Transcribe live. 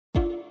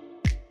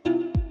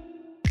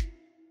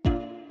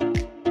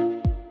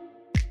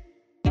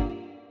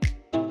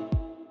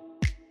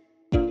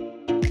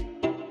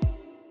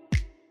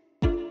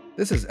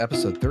This is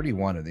episode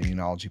 31 of the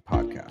Immunology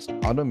Podcast,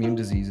 Autoimmune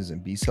Diseases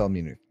and B-Cell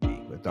Immunity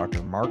with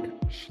Dr. Mark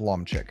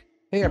Shlomchik.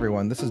 Hey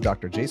everyone, this is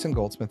Dr. Jason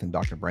Goldsmith and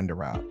Dr. Brenda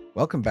Rao.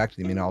 Welcome back to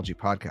the Immunology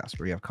Podcast,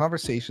 where we have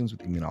conversations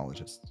with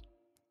immunologists.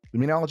 The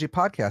Immunology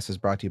Podcast is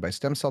brought to you by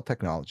STEMCELL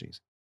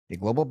Technologies, a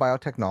global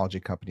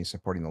biotechnology company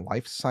supporting the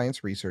life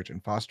science research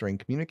and fostering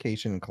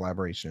communication and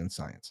collaboration in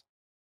science.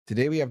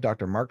 Today we have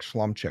Dr. Mark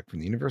Shlomchik from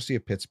the University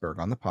of Pittsburgh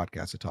on the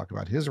podcast to talk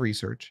about his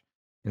research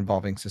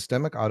involving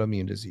systemic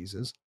autoimmune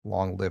diseases,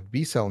 long-lived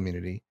B-cell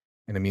immunity,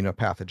 and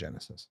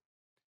immunopathogenesis.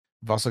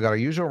 We've also got our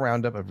usual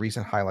roundup of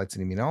recent highlights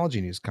in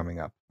immunology news coming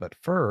up. But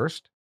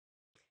first,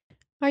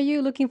 Are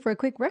you looking for a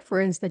quick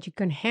reference that you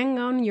can hang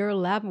on your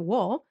lab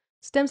wall?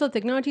 STEMCELL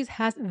Technologies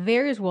has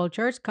various wall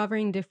charts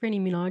covering different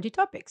immunology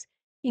topics,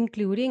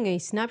 including a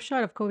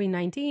snapshot of COVID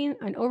 19,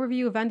 an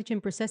overview of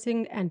antigen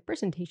processing and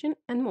presentation,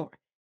 and more.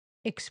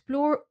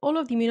 Explore all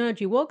of the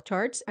immunology wall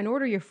charts and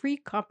order your free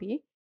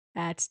copy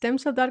at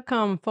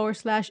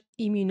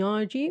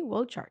stemcell.com/immunology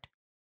wall chart.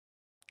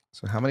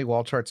 so how many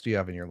wall charts do you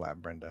have in your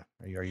lab, Brenda?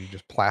 Are you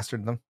just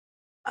plastered them?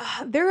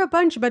 There are a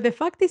bunch, but the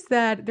fact is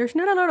that there's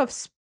not a lot of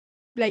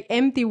like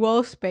empty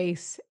wall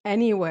space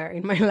anywhere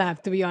in my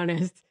lab, to be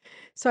honest.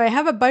 So I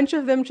have a bunch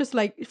of them just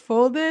like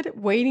folded,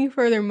 waiting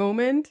for their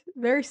moment.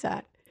 Very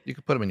sad. You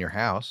could put them in your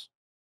house.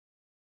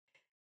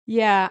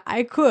 Yeah,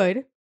 I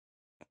could.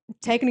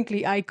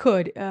 Technically, I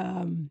could.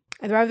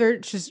 I'd rather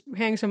just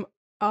hang some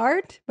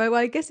art, but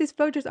well, I guess these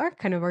photos are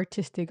kind of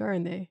artistic,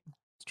 aren't they?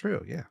 It's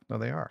true. Yeah, no,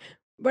 they are.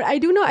 But I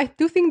do know. I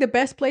do think the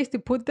best place to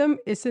put them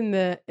is in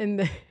the in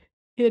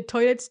the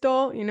toilet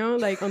stall. You know,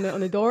 like on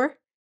the door.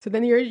 So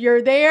then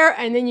you're there,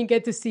 and then you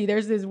get to see.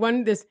 There's this.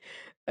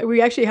 We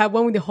actually have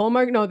one with the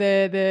hallmark. No,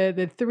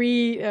 the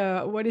three.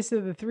 What is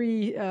it? The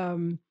three.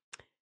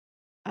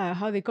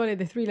 How they call it?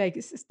 The three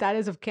like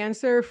status of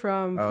cancer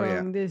Oh yeah.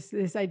 from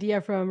this idea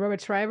from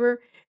Robert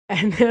Schreiber.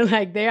 And they're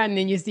like there, and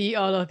then you see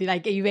all of the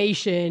like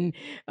evasion,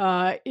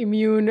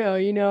 immune,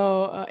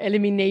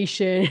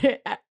 elimination,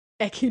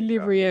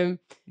 equilibrium.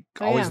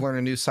 So Always yeah, learn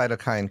a new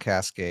cytokine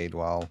cascade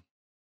while,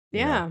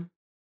 you know, yeah,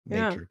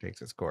 yeah. nature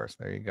takes its course.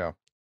 There you go.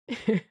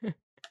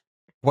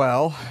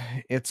 Well,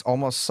 it's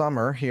almost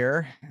summer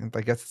here, and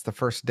I guess it's the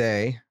first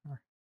day,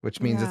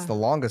 which means it's Yeah. the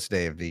longest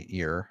day of the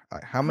year.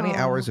 How many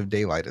hours Oh, of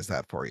daylight is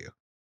that for you?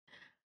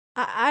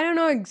 I don't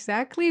know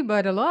exactly,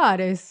 but a lot.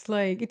 It's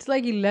like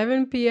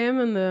 11 p.m.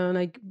 and the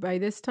like by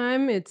this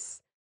time it's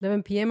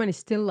 11 p.m. and it's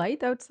still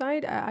light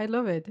outside. I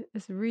love it.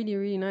 It's really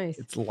really nice.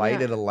 It's light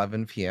Yeah. at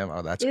 11 p.m.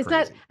 Oh, that's It's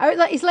not.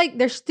 crazy. It's like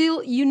there's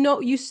still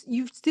you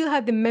still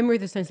have the memory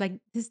of the sun. It's like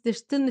this. There's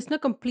still it's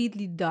not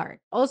completely dark.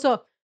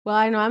 Also, well,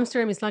 I know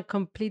Amsterdam is not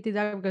completely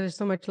dark because there's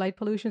so much light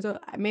pollution. So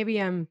maybe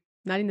I'm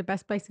not in the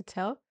best place to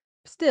tell.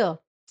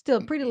 Still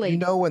pretty You late.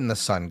 know when the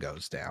sun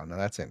goes down. Now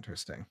that's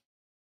interesting.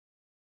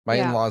 My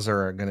Yeah. in-laws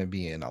are going to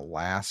be in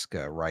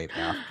Alaska right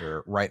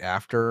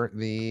after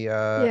the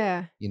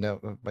Yeah.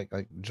 like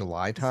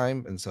July It's-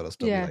 time, and so it'll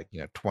still be yeah.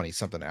 like 20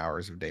 something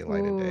hours of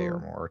daylight a day or Ooh,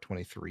 more, or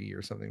 23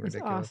 or something it's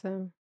ridiculous.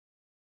 awesome.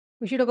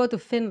 We should go to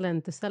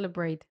Finland to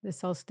celebrate the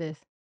solstice.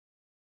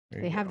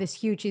 There They you have go. this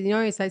huge,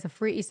 it's a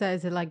free, it's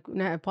a like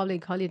a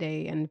public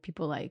holiday, and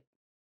people like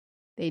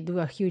they do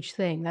a huge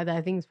thing. That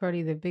I think is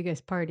probably the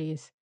biggest party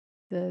is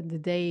the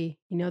day,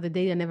 the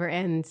day that never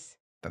ends.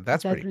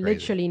 That's That pretty crazy.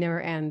 literally never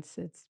ends.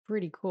 It's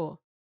pretty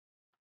cool.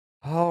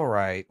 All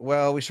right.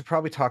 Well, we should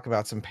probably talk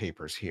about some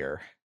papers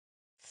here.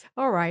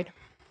 All right,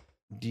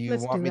 Do you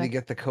let's want do me to that.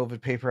 get the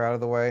COVID paper out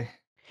of the way?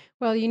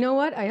 Well, you know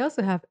what? I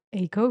also have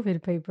a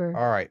COVID paper.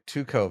 All right,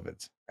 two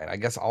COVIDs. And I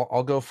guess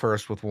I'll go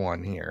first with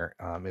one here.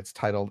 It's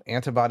titled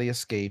Antibody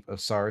Escape of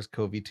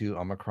SARS-CoV-2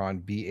 Omicron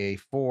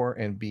BA.4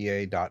 and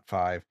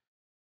BA.5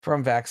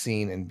 from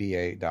Vaccine and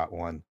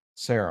BA.1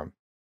 Serum.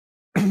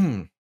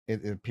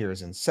 It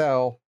appears in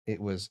Cell. It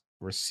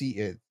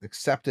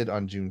accepted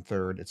on June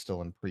 3rd. It's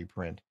still in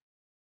preprint.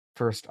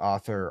 First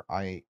author,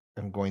 I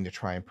am going to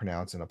try and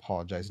pronounce and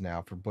apologize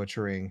now for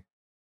butchering.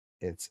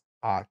 It's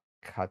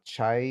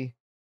Akachai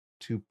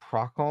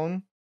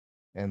Tupracon,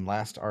 and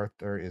last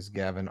author is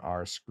Gavin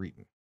R.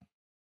 Screeton.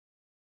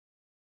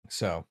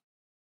 So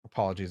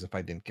apologies if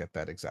I didn't get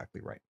that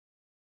exactly right.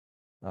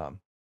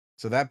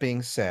 So that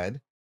being said,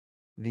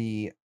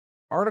 the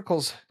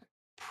article's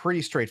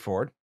pretty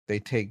straightforward. They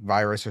take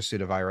virus or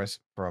pseudovirus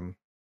from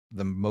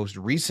the most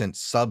recent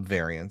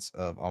subvariants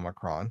of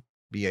Omicron,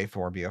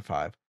 BA4,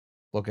 BA5.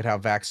 Look at how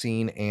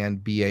vaccine and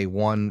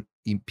BA1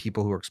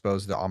 people who are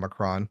exposed to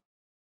Omicron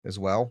as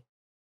well,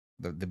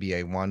 the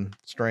BA1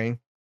 strain,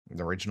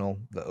 the original,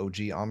 the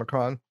OG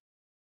Omicron,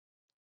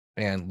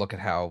 and look at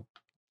how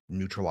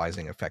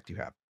neutralizing effect you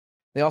have.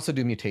 They also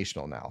do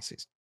mutational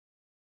analyses.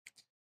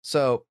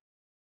 So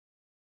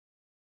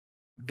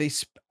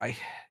this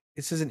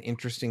is an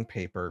interesting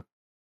paper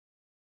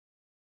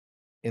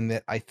in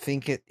that I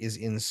think it is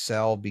in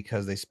Cell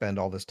because they spend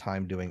all this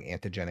time doing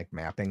antigenic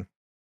mapping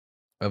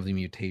of the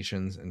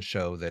mutations and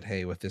show that,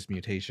 hey, with this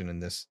mutation in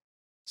this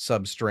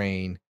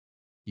substrain,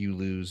 you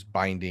lose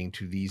binding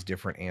to these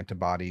different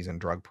antibodies and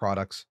drug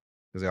products,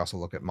 because they also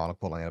look at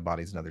monoclonal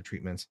antibodies and other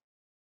treatments.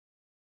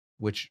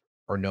 which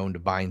are known to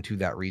bind to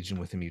that region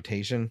with a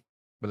mutation,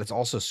 but it's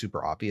also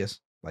super obvious.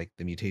 Like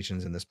the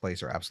mutations in this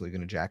place are absolutely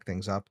going to jack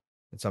things up.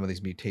 And some of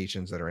these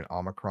mutations that are in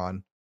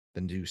Omicron,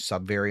 the new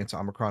subvariants of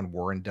Omicron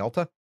were in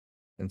Delta.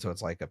 And so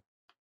it's like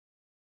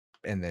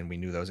and then we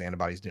knew those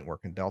antibodies didn't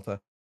work in Delta.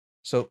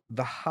 So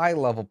the high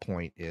level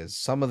point is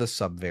some of the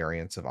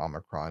subvariants of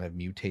Omicron have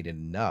mutated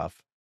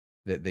enough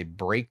that they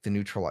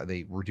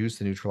they reduce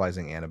the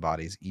neutralizing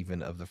antibodies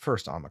even of the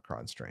first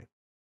Omicron strain.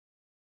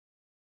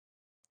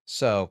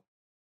 So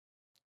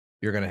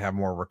you're going to have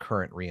more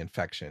recurrent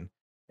reinfection.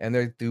 And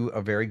they do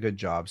a very good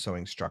job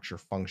showing structure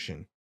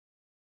function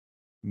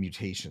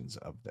mutations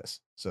of this.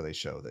 So they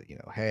show that,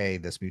 hey,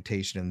 this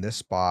mutation in this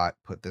spot,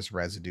 put this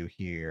residue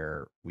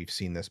here. We've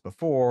seen this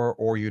before,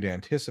 or you'd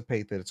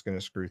anticipate that it's going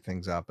to screw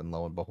things up, and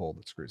lo and behold,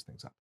 it screws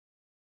things up.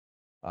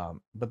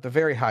 But the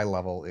very high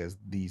level is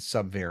these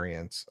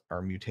subvariants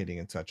are mutating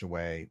in such a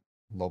way,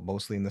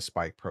 mostly in the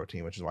spike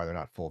protein, which is why they're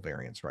not full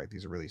variants, right?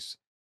 These are really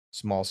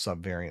small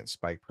subvariant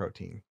spike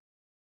protein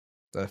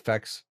that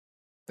affects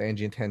the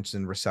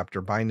angiotensin receptor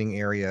binding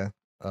area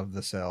of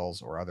the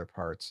cells or other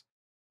parts,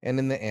 and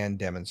in the end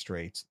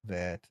demonstrates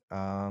that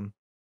the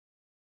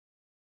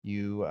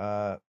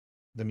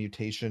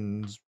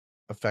mutations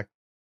affect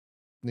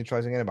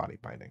neutralizing antibody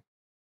binding.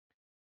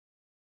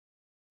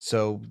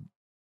 So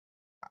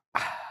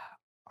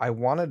I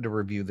wanted to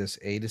review this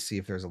to see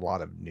if there's a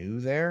lot of new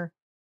there,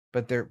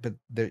 but there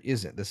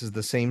isn't. This is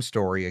the same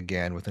story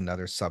again with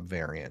another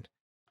subvariant.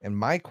 And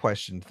my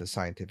question to the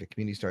scientific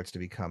community starts to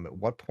become, at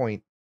what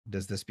point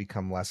does this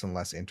become less and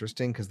less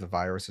interesting because the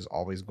virus is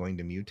always going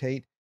to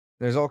mutate?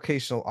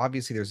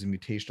 Obviously there's a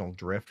mutational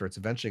drift where it's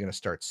eventually going to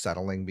start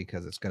settling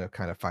because it's going to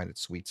kind of find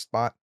its sweet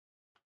spot.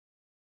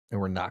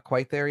 And we're not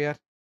quite there yet,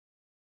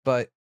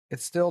 but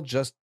it's still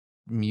just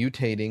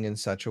mutating in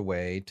such a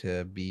way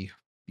to be,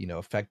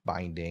 affect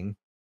binding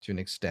to an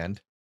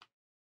extent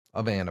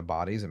of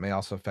antibodies. It may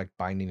also affect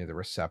binding to the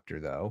receptor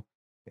though.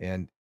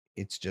 And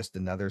it's just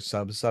another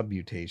sub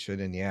mutation.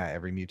 And yeah,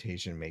 every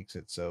mutation makes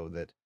it so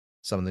that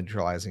some of the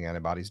neutralizing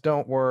antibodies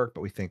don't work,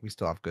 but we think we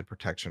still have good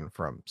protection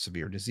from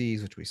severe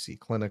disease, which we see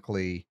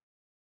clinically.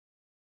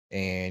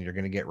 And you're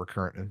going to get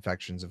recurrent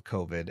infections of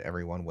COVID.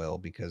 Everyone will,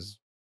 because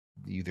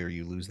either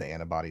you lose the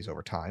antibodies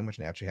over time, which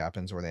naturally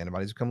happens, or the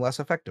antibodies become less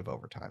effective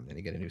over time. Then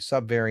you get a new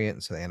subvariant,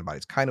 and so the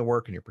antibodies kind of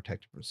work, and you're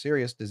protected from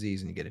serious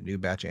disease, and you get a new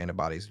batch of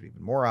antibodies that are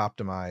even more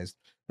optimized.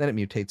 Then it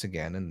mutates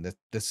again, and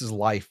this is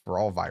life for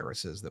all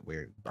viruses that we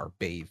are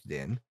bathed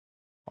in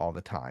all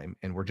the time,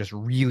 and we're just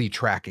really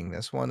tracking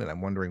this one, and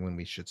I'm wondering when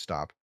we should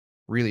stop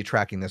really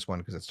tracking this one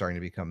because it's starting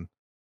to become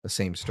the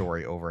same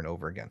story over and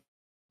over again.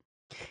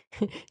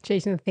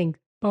 Jason thinks,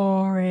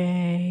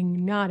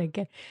 boring, not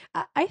again.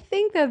 I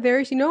think that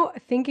there's,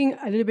 thinking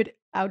a little bit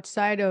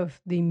outside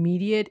of the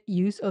immediate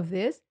use of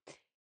this,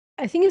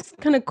 I think it's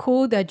kind of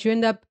cool that you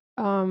end up,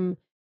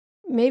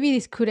 maybe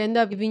this could end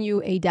up giving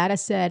you a data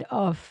set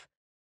of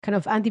kind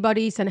of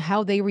antibodies and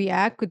how they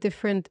react with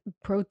different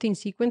protein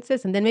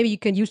sequences. And then maybe you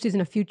can use this in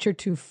the future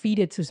to feed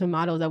it to some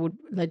models that would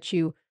let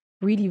you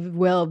really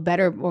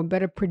better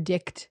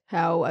predict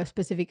how a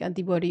specific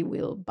antibody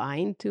will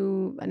bind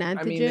to an antigen.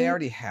 I mean, they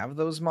already have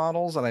those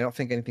models, and I don't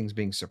think anything's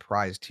being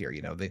surprised here.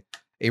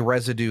 A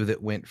residue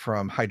that went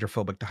from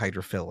hydrophobic to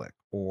hydrophilic,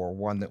 or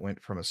one that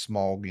went from a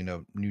small,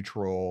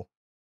 neutral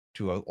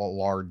to a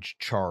large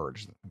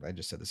charge. I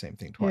just said the same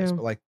thing twice, Yeah.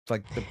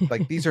 but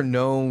like these are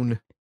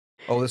known.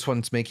 Oh, this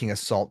one's making a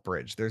salt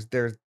bridge.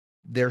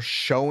 They're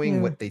showing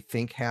Yeah. what they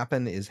think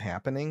is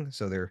happening.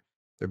 So they're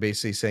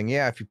basically saying,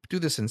 yeah, if you do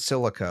this in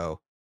silico,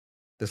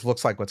 this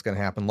looks like what's going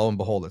to happen. Lo and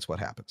behold, it's what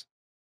happens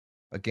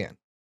again.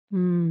 So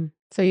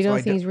you So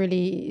don't think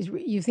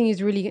you think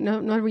it's really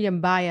not really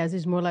unbiased.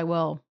 It's more like,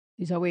 well,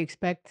 this is what we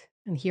expect,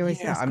 and here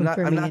is yeah, us I'm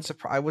confirming not it.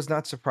 surprised. I was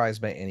not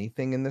surprised by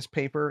anything in this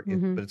paper,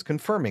 Hmm. but it's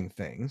confirming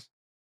things.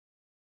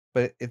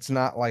 But it's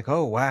not like,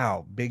 oh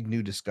wow, big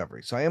new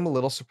discovery. So I am a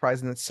little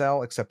surprised in its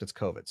cell, except it's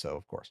COVID. So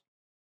of course.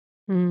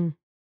 Mm.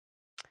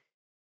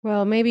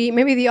 Well, maybe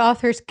the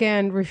authors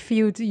can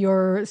refute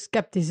your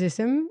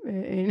skepticism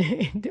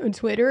on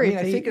Twitter I mean,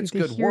 I think if it's they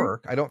good hear it.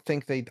 work. I don't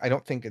think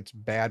it's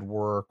bad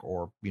work,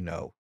 or,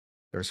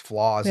 there's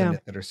flaws in Yeah.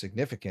 it that are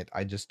significant.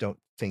 I just don't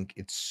think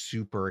it's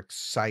super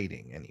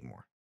exciting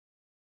anymore.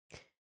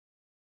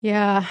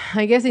 Yeah,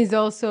 I guess it's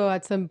also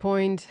at some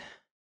point.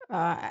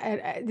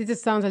 This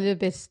just sounds a little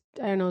bit,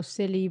 I don't know,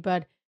 silly,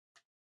 but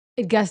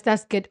it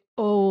does get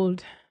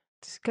old.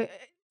 Just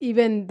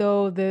even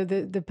though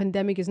the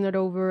pandemic is not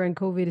over and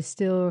COVID is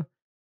still,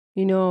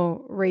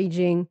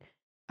 raging,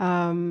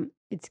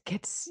 it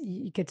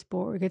gets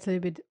bored. It gets a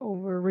little bit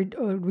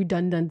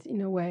redundant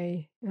in a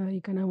way. You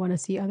kind of want to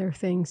see other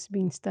things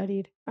being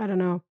studied. I don't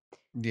know.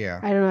 Yeah.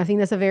 I don't know. I think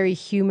that's a very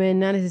human,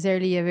 not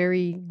necessarily a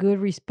very good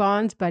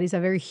response, but it's a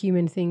very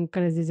human thing.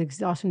 Kind of this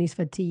exhaustion, this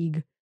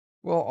fatigue.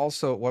 Well,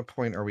 also, at what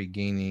point are we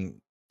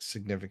gaining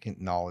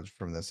significant knowledge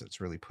from this that's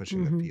really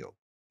pushing the Hmm. field?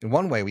 In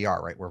one way, we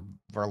are, right?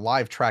 We're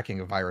live tracking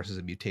of viruses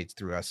that mutates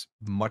through us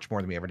much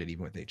more than we ever did,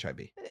 even with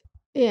HIV.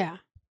 Yeah.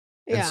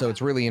 And so Yeah.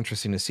 it's really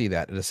interesting to see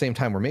that. At the same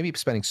time, we're maybe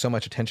spending so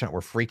much attention on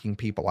we're freaking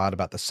people out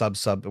about the sub.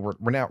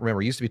 We're now, remember,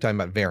 we used to be talking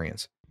about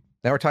variants.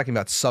 Now we're talking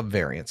about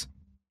subvariants.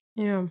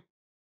 Yeah.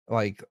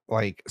 Like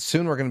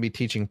soon we're going to be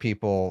teaching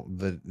people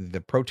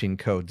the protein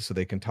code so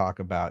they can talk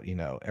about,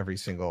 every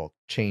single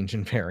change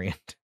in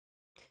variant.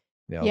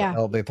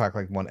 Yeah. They talk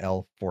like one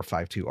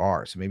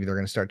L452R. So maybe they're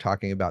going to start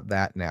talking about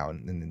that now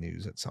in the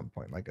news at some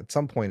point. Like at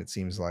some point, it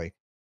seems like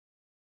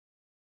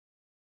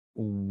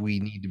we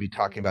need to be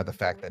talking about the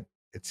fact that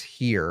it's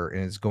here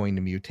and it's going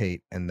to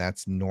mutate, and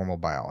that's normal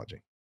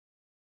biology.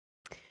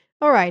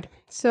 All right.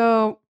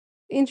 So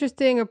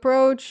interesting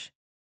approach.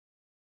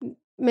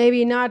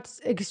 Maybe not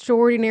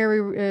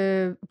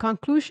extraordinary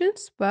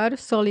conclusions, but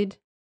solid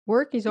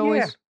work is Yeah.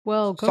 always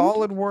welcomed.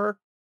 Solid work,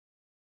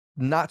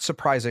 not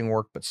surprising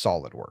work, but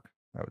solid work.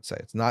 I would say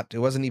it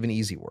wasn't even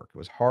easy work. It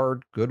was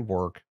hard, good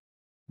work.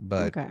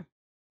 But Okay.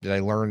 did I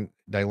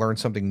learn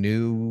something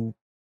new?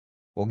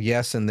 Well,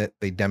 yes, and that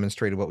they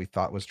demonstrated what we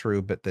thought was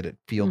true, but did it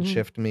field Hmm.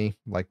 shift me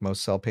like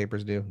most cell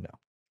papers do? No.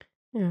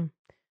 Yeah.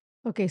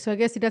 Okay. So I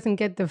guess it doesn't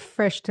get the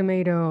fresh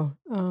tomato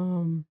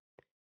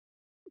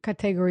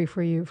category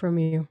for you from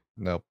you.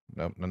 Nope.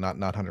 Nope. No, not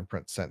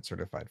 100%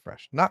 certified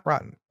fresh. Not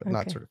rotten, but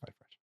not Okay. certified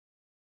fresh.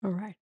 All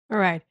right. All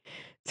right.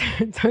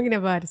 Talking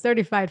about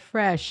certified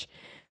fresh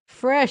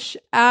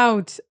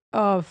out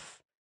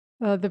of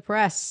the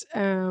press.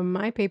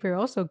 My paper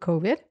also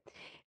COVID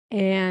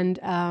and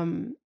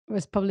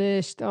was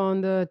published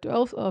on the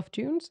 12th of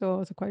June, so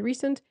also quite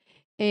recent.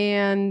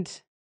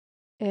 And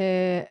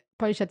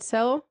published at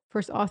Cell.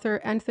 First author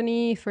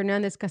Anthony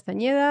Fernandez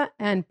Castañeda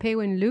and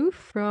Peiwen Liu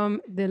from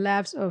the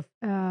labs of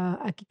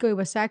Akiko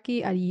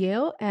Iwasaki at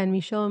Yale and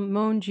Michelle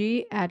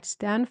Monji at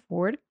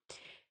Stanford.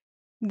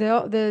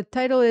 The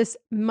title is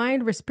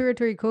Mild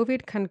Respiratory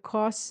COVID Can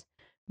Cause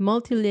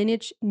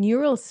Multilineage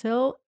Neural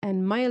Cell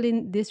and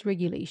Myelin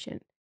Dysregulation.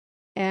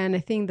 And I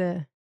think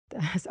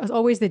as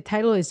always, the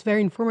title is very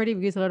informative,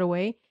 it gives a lot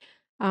away.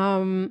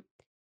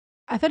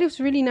 I thought it was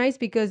really nice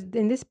because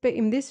in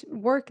this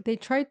work, they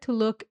tried to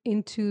look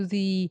into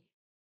the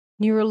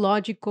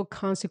neurological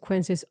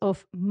consequences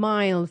of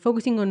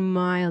focusing on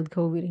mild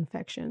COVID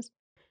infections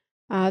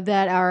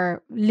that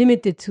are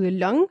limited to the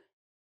lung,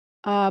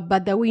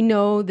 but that we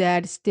know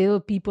that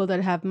still people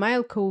that have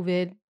mild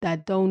COVID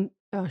that don't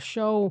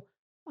show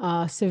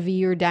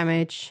severe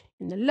damage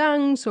in the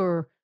lungs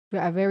or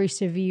a very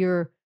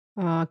severe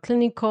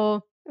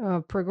clinical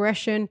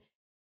progression,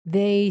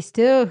 they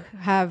still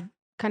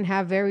can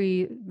have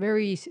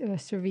very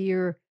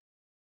severe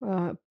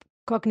uh,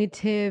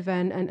 cognitive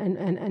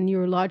and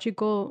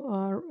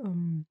neurological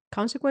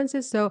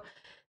consequences. So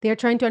they are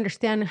trying to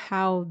understand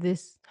how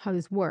this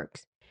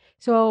works.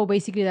 So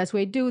basically, that's what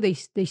they do. They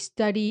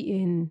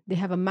they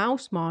have a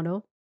mouse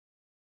model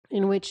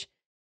in which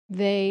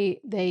they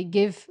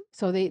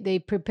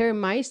prepare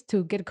mice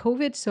to get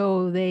COVID.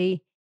 So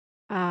they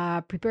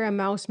prepare a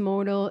mouse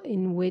model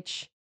in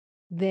which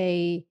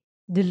they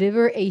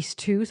deliver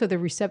ACE2, so the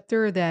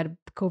receptor that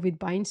COVID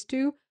binds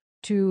to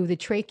the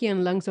trachea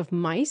and lungs of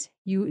mice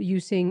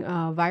using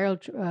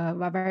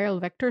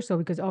viral vector. So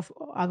because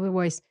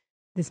otherwise,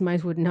 these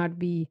mice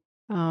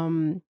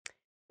um,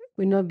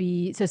 would not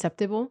be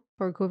susceptible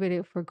for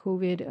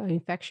COVID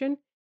infection.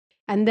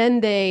 And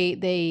then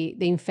they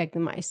infect the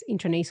mice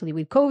intranasally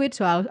with COVID,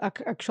 so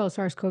actual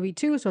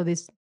SARS-CoV-2. So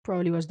this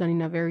probably was done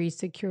in a very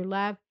secure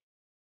lab.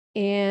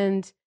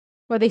 And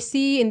what they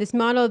see in this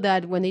model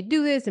that when they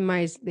do this, the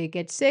mice they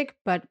get sick,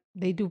 but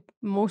they do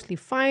mostly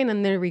fine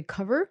and then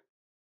recover.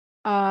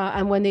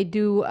 And when they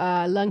do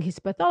lung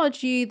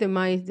histopathology,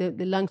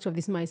 the lungs of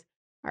these mice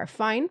are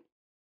fine.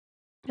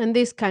 And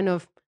this kind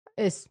of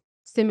is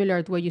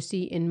similar to what you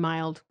see in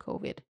mild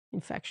COVID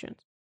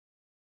infections.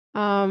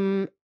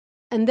 Um,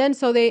 and then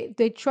so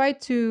they try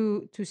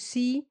to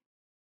see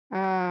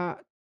uh,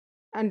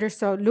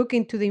 so look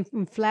into the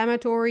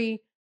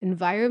inflammatory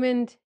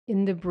environment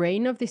in the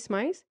brain of these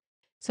mice.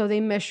 So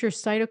they measure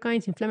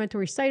cytokines,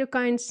 inflammatory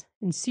cytokines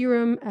in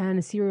serum and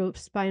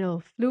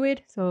cerebrospinal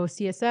fluid, so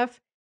CSF.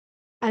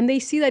 And they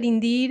see that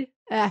indeed,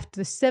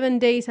 after 7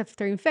 days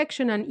after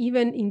infection and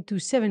even into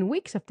 7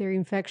 weeks after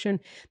infection,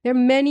 there are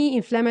many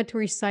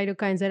inflammatory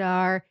cytokines that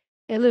are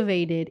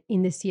elevated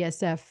in the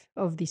CSF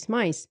of these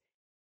mice.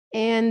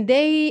 And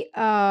they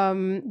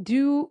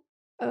do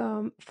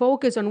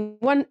focus on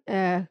one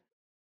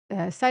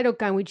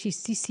cytokine, which is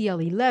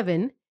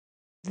CCL11,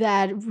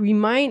 that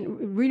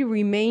really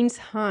remains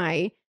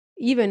high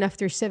even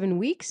after 7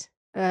 weeks.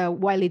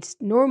 While it's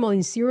normal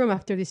in serum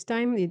after this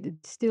time,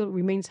 it still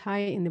remains high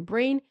in the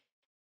brain.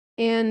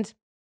 And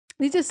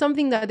this is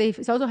something that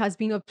it also has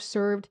been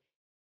observed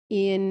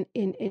in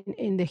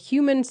the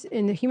human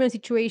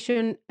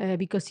situation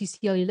because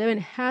CCL11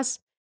 has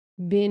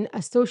been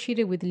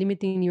associated with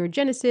limiting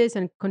neurogenesis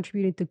and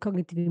contributing to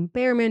cognitive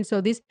impairment. So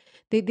this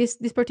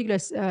particular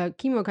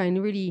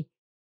chemokine really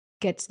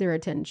gets their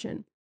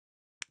attention,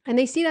 and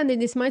they see that in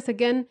these mice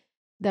again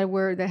that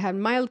had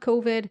mild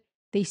COVID,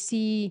 they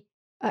see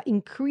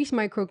increased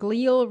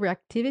microglial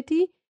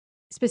reactivity,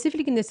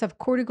 specifically in the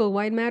subcortical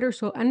white matter,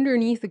 so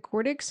underneath the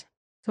cortex.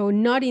 So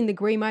not in the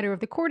gray matter of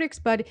the cortex,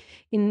 but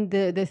in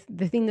the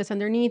thing that's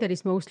underneath, that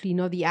is mostly,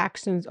 the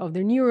axons of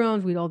the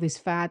neurons with all this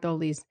fat, all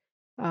this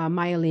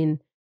myelin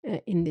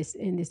in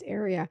this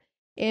area.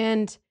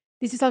 And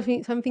this is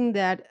something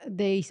that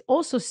they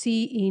also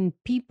see in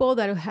people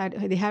that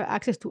they have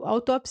access to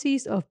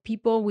autopsies of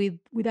people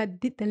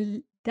that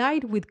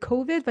died with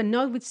COVID, but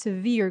not with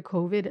severe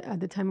COVID at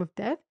the time of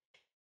death.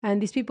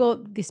 And these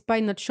people,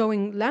 despite not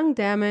showing lung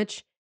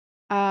damage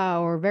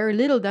or very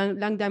little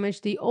lung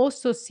damage, they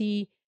also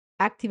see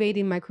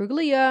activating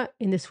microglia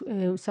in this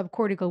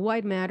subcortical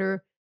white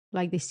matter,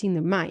 like they see in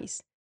the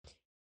mice.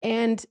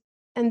 And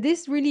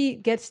this really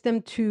gets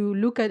them to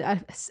look at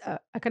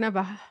a kind of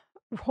a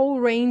whole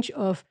range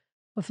of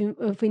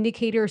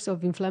indicators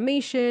of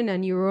inflammation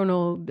and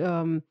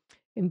neuronal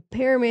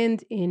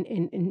impairment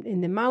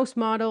in the mouse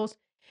models.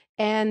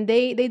 And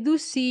they do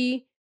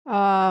see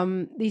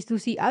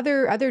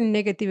other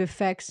negative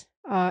effects,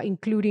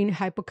 including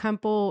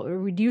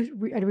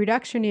hippocampal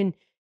reduction in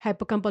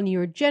hippocampal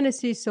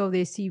neurogenesis. So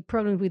they see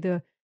problems with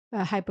the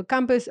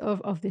hippocampus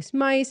of these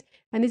mice,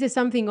 and this is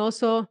something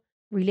also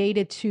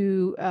related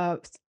to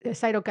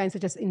cytokines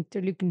such as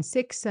interleukin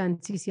 6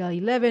 and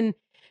CCL11,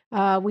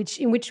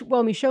 which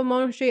Michel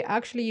Monge,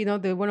 actually,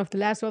 one of the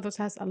last authors,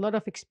 has a lot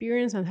of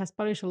experience and has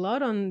published a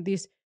lot on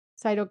this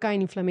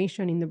cytokine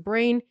inflammation in the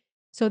brain.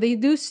 So they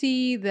do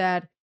see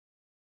that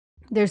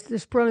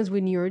there's problems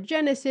with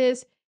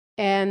neurogenesis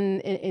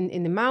and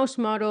in the mouse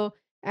model.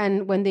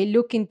 And when they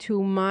look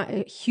into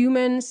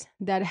humans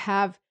that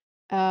have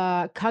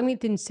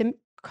cognitive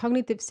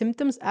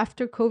symptoms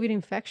after COVID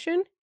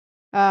infection,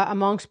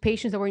 amongst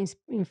patients that were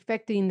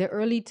infected in the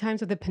early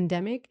times of the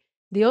pandemic,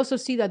 they also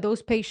see that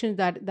those patients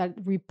that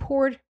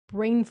report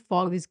brain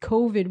fog, this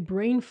COVID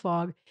brain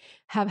fog,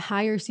 have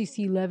higher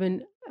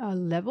CC11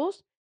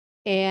 levels,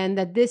 and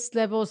that these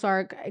levels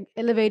are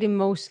elevated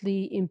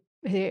mostly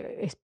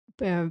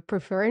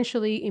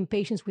preferentially in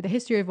patients with a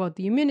history of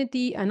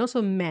autoimmunity, and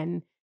also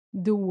men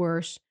do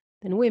worse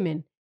than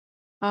women.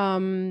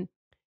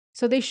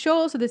 So they show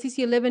also the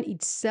CC11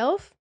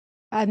 itself,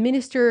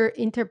 administered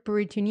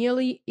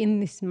intraperitoneally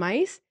in these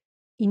mice,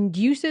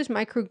 induces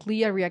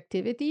microglia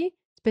reactivity,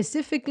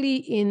 specifically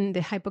in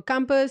the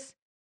hippocampus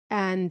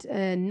and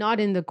not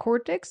in the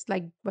cortex,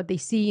 like what they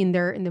see in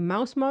the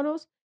mouse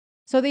models.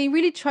 So they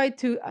really try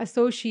to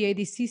associate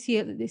the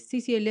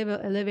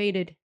CC11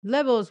 elevated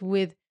levels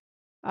with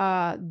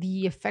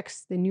the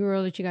effects, the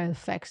neurological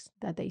effects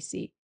that they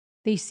see.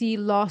 They see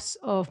loss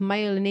of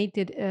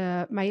myelinating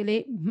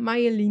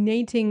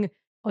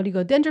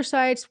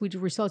oligodendrocytes, which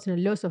results in a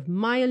loss of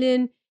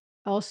myelin.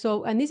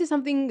 Also, and this is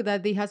something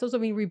that has also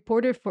been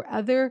reported for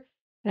another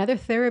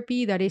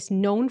therapy that is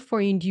known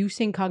for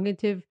inducing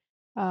cognitive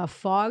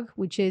fog,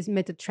 which is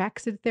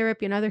methotrexate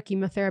therapy and other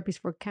chemotherapies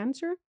for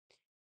cancer.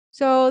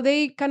 So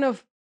they kind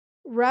of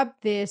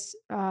wrap this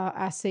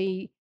as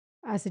a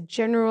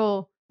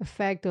general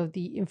effect of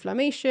the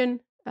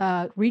inflammation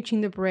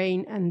reaching the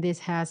brain, and this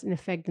has an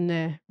effect on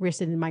the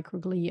resident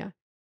microglia.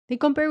 They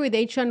compare with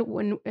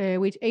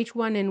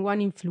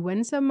H1N1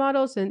 influenza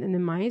models in the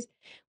mice,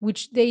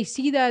 which they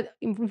see that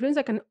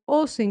influenza can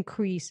also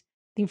increase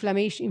the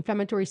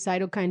inflammatory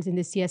cytokines in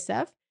the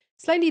CSF.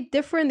 Slightly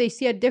different, they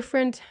see a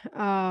different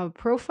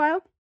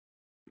profile.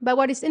 But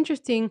what is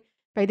interesting,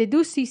 right, they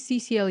do see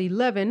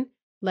CCL11,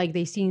 like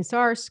they see in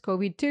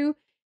SARS-CoV-2,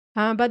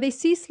 but they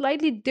see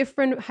slightly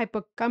different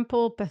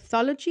hippocampal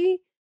pathology.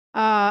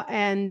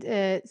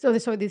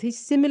 So they see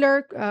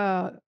similar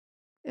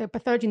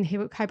pathology in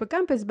the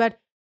hippocampus, but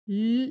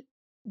the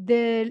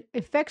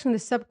effects on the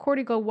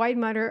subcortical white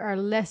matter are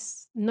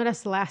not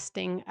as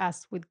lasting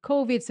as with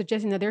COVID,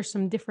 suggesting that there's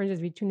some differences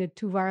between the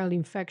two viral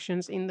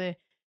infections in this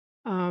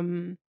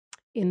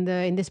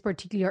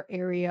particular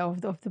area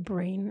of the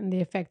brain, and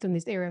the effect on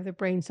this area of the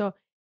brain. So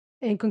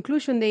in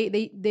conclusion,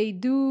 they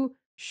do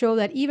show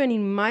that even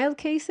in mild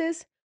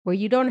cases where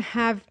you don't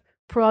have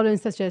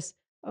problems such as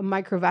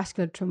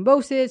microvascular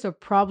thrombosis or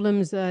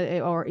problems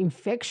or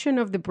infection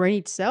of the brain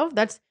itself,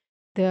 that's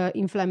the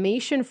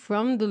inflammation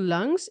from the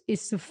lungs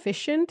is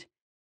sufficient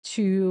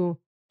to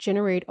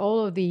generate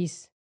all of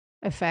these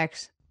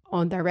effects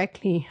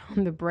directly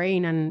on the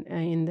brain and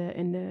in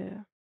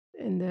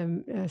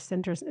the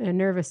central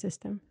nervous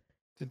system.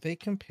 Did they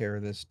compare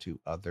this to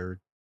other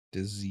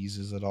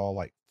diseases at all,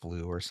 like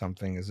flu or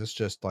something? Is this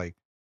just like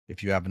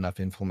if you have enough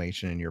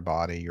inflammation in your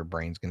body, your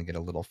brain's going to get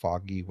a little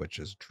foggy, which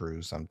is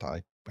true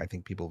sometimes? I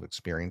think people have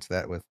experienced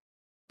that with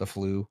the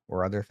flu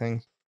or other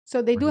things.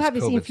 So they Or do just have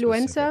this COVID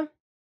influenza.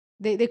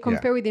 specific? They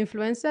compare with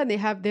influenza. They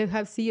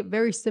have see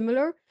very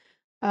similar.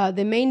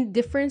 The main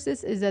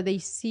differences is that they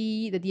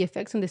see that the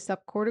effects on the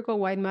subcortical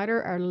white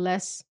matter are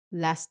less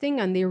lasting,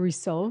 and they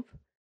resolve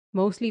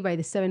mostly by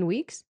the 7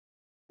 weeks.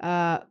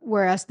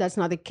 Whereas that's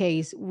not the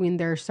case when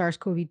they're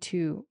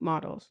SARS-CoV-2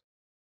 models,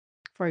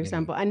 for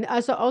example. And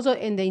also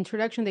in the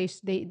introduction,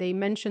 they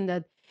mentioned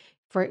that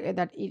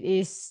that it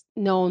is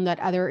known that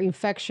other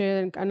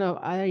infectious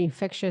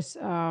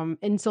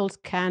insults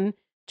can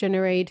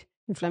generate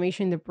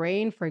inflammation in the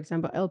brain. For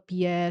example,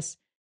 LPS,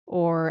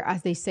 or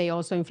as they say,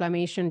 also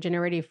inflammation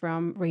generated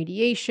from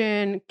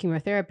radiation,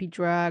 chemotherapy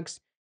drugs,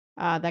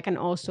 that can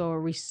also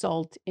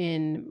result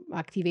in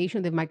activation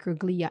of the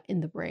microglia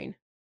in the brain.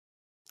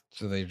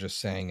 So they're just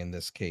saying in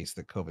this case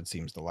that COVID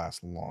seems to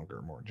last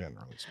longer, more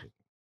generally speaking.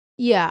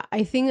 Yeah,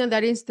 I think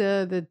that is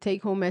the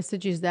take home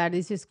message, is that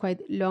this is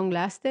quite long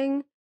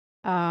lasting,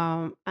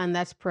 and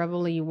that's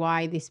probably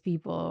why these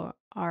people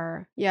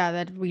are, yeah,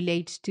 that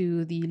relates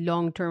to the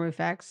long term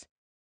effects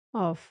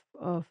of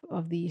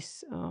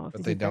these of But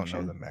this they don't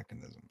know the infection.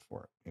 mechanism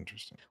for it.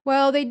 Interesting.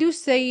 Well, they do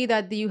say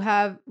that you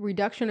have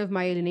reduction of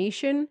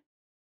myelination,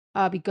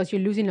 because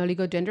you're losing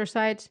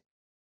oligodendrocytes,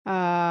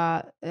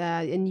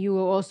 and you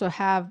will also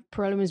have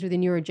problems with the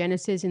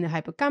neurogenesis in the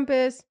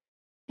hippocampus,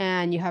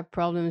 and you have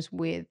problems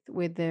with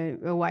the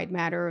white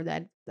matter,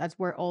 that's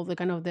where all the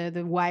kind of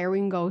the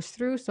wiring goes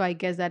through. So I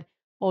guess that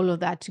all of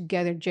that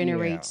together Yeah.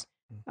 generates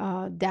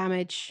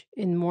damage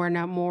in more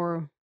and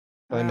more.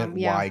 But I meant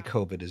Yeah. why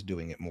COVID is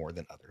doing it more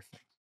than other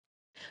things.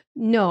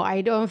 No,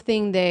 I don't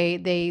think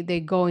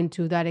they go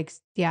into that.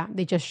 Yeah,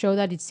 they just show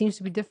that it seems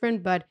to be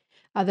different, but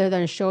other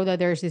than show that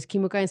there's this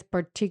chemokines,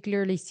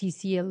 particularly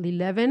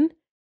CCL11,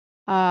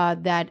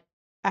 that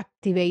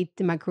activate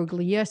the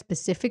microglia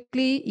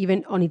specifically,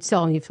 even on its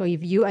own. So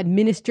if you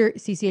administer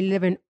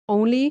CCL11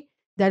 only,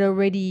 that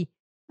already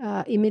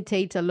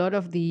imitates a lot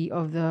of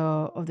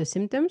the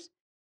symptoms,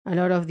 a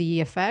lot of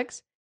the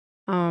effects.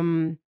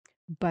 Um,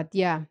 but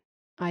yeah,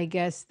 I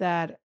guess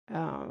that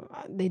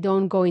they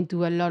don't go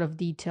into a lot of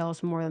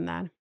details more than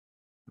that.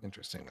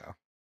 Interesting, though.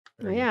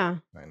 Oh, Very yeah,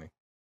 fascinating.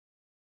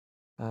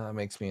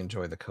 Makes me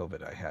enjoy the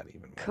COVID I had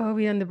even more.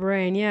 COVID on the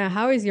brain. Yeah,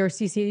 how is your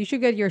CC? You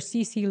should get your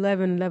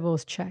CC11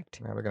 levels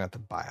checked. Now they're gonna have to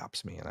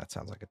biopsy me, and that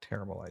sounds like a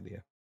terrible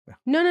idea. Yeah.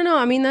 No.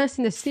 I mean, that's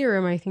in the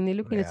serum. I think they're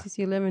looking at Yeah.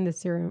 CC11 in the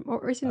serum,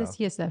 or is it in the Oh,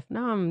 CSF?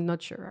 No, I'm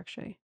not sure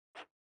actually.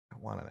 I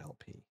want an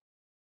LP.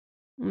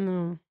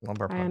 No,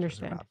 Lumbar I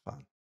punctures are understand. not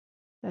fun.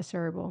 That's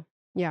terrible.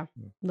 Yeah,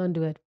 Mm. don't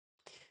do it.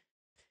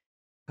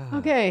 Ah,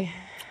 Okay,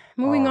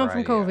 moving all on from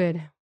righty.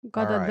 COVID.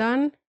 Got All that right.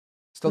 done.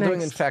 Still doing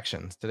Next.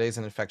 infections. Today's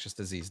an infectious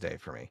disease day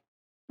for me.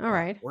 All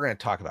right. We're going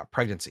to talk about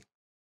pregnancy.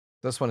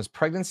 This one is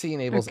pregnancy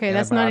enables Okay,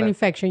 that's not an antibiotic.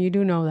 infection. You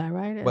do know that,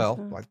 right? Well,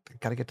 I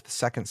got to get to the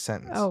second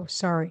sentence. Oh,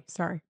 sorry.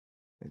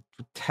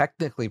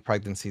 Technically,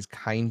 pregnancy is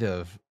kind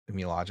of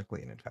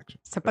immunologically an infection.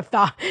 It's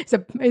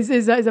a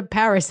it's a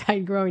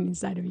parasite growing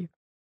inside of you.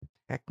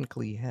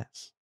 Technically,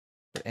 yes.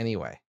 But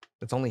anyway,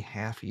 it's only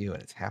half you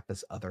and it's half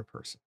this other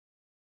person.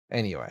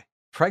 Anyway,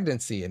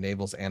 pregnancy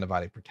enables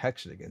antibody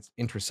protection against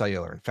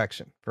intracellular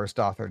infection. First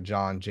author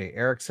John J.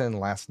 Erickson,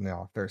 last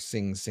author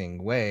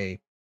Sing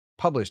Wei,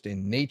 published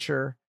in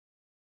Nature,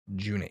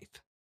 June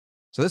 8th.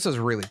 So this is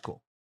really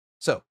cool.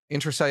 So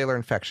intracellular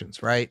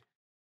infections, right?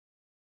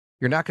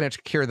 You're not going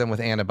to cure them with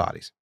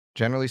antibodies.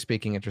 Generally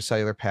speaking,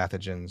 intracellular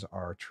pathogens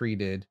are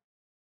treated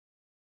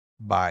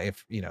by,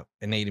 if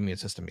innate immune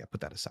system,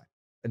 put that aside.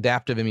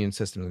 Adaptive immune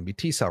system would be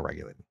T cell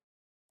regulated.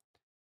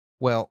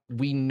 Well,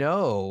 we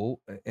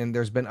know, and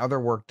there's been other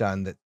work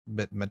done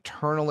that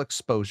maternal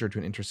exposure to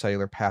an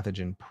intracellular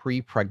pathogen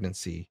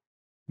pre-pregnancy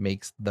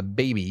makes the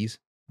babies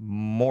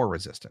more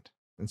resistant.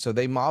 And so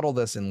they model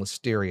this in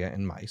listeria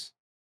in mice.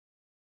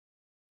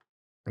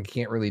 I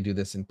can't really do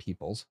this in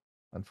people's,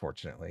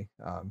 unfortunately,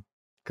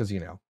 because,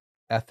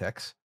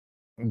 ethics.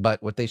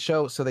 But what they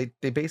show, so they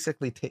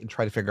basically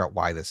try to figure out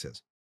why this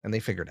is. And they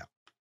figured out.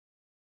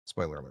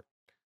 Spoiler alert.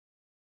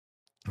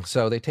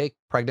 So they take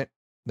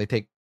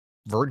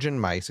virgin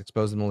mice,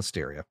 expose them to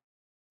listeria,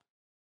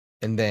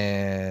 and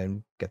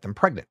then get them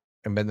pregnant.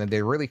 And then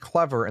they're really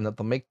clever in that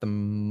they'll make the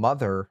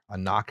mother a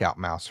knockout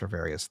mouse for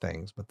various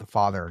things, but the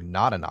father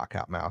not a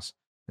knockout mouse.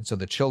 And so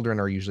the children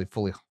are usually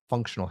fully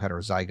functional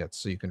heterozygotes.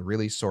 So you can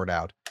really sort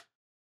out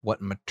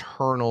what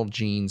maternal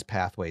genes,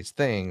 pathways,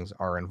 things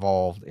are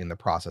involved in the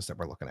process that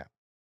we're looking at.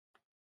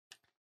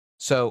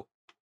 So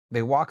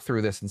they walk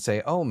through this and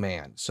say, oh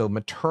man, so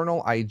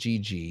maternal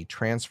IgG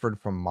transferred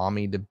from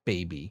mommy to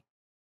baby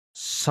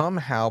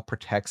somehow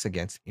protects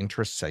against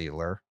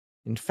intracellular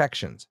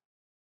infections.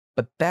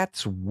 But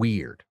that's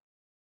weird,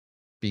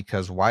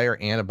 because why are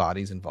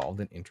antibodies involved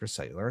in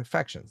intracellular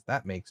infections?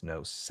 That makes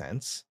no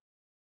sense,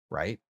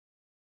 right?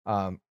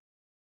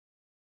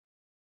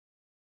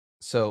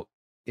 So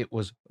it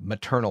was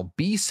maternal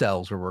B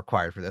cells were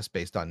required for this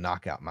based on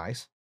knockout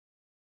mice,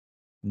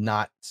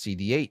 not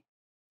CD8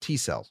 T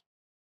cells.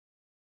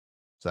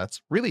 So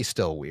that's really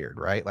still weird,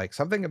 right? Like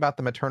something about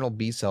the maternal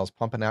B cells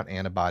pumping out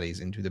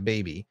antibodies into the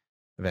baby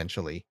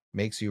eventually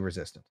makes you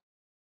resistant.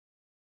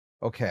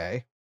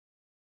 Okay.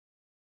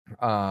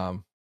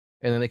 And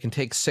then they can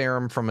take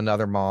serum from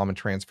another mom and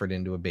transfer it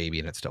into a baby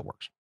and it still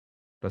works.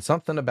 But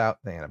something about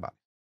the antibody.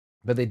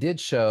 But they did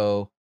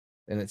show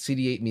that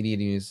CD8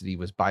 mediated immunity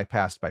was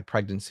bypassed by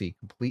pregnancy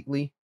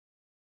completely.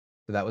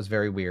 So that was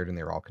very weird and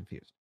they were all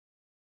confused.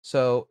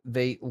 So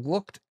they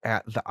looked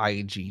at the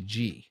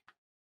IgG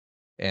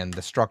and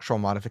the structural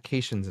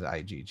modifications of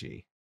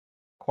IgG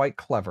quite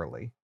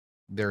cleverly.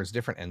 There's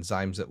different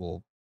enzymes that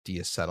will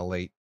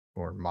deacetylate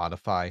or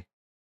modify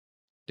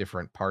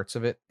different parts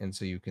of it. And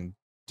so you can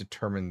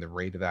determine the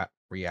rate of that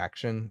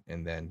reaction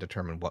and then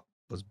determine what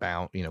was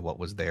bound, what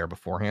was there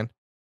beforehand.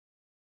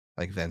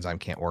 Like if the enzyme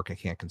can't work, it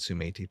can't consume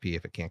ATP.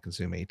 If it can't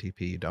consume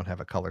ATP, you don't have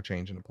a color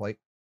change in a plate.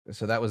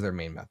 So that was their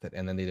main method.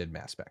 And then they did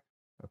mass spec,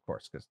 of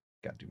course, because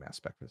you got to do mass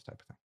spec for this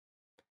type of thing.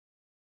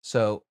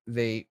 So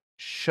they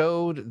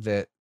showed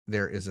that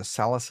there is a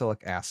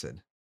salicylic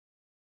acid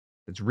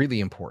that's really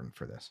important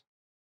for this,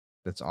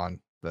 that's on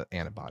the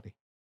antibody,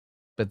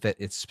 but that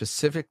it's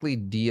specifically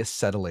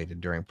deacetylated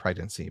during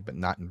pregnancy, but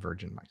not in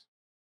virgin mice.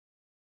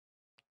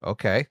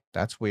 Okay,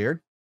 that's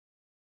weird.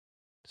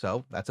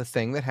 So that's a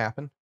thing that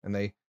happened, and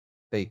they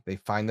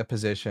find the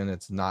position.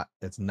 It's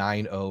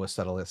 9-O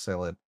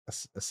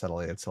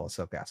acetylated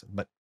salicylic acid,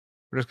 but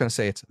we're just going to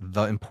say it's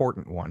the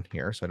important one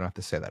here, so I don't have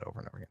to say that over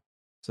and over again.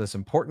 So this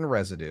important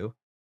residue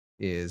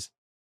is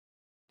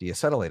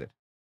deacetylated.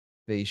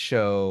 They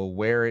show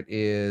where it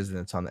is, and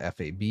it's on the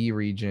FAB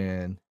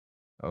region.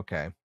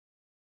 Okay.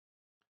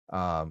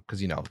 Because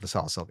the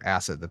salicylic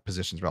acid, the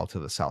position's relative to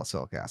the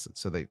salicylic acid.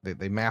 So they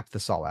map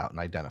this all out and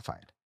identify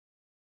it.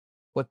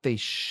 What they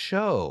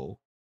show,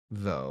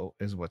 though,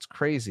 is what's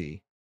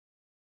crazy,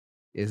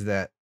 is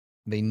that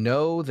they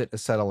know that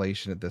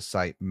acetylation at this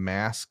site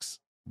masks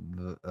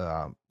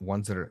the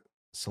ones that are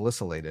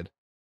salicylated,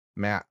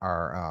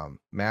 are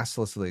mass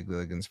salicylated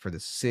ligands for the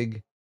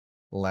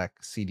SIG-LEC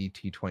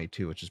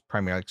CD222, which is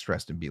primarily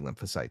expressed in B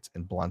lymphocytes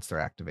and blunts their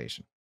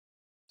activation.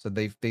 So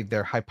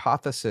their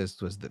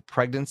hypothesis was that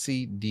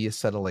pregnancy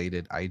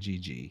deacetylated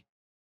IgG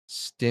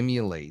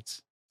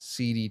stimulates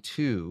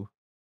CD2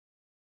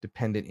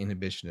 dependent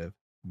inhibition of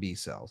B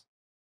cells.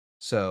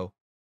 So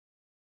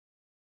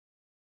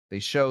they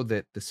showed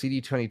that the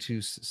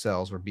CD22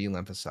 cells were B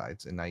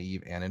lymphocytes in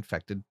naive and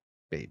infected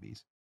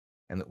babies,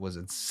 and it was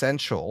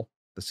essential.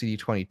 The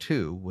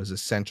CD22 was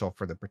essential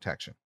for the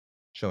protection,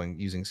 showing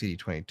using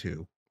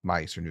CD22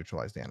 mice or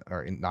neutralized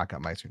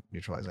knockout mice or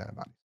neutralized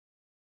antibodies.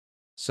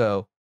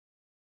 So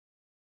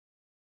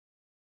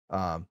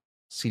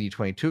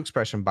CD22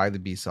 expression by the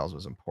B cells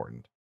was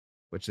important,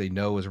 which they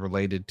know is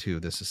related to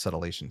this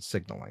acetylation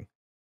signaling.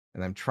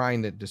 And I'm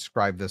trying to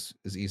describe this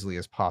as easily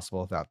as possible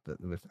without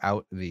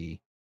the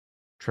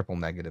triple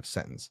negative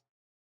sentence.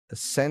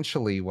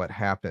 Essentially, what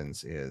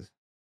happens is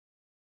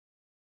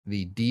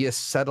the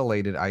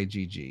deacetylated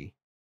IgG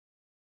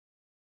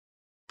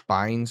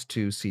binds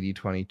to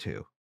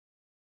CD22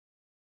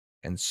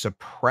 and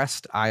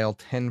suppressed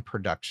IL-10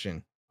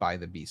 production by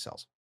the B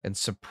cells. And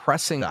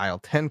suppressing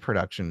IL-10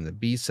 production in the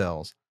B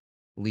cells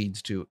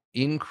leads to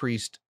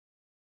increased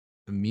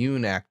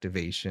immune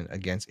activation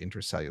against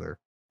intracellular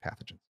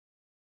pathogens.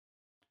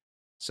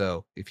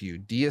 So if you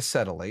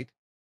deacetylate,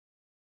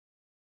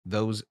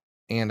 those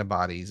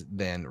antibodies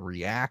then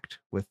react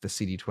with the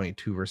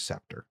CD22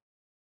 receptor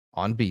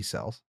on B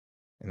cells,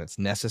 and it's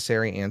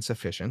necessary and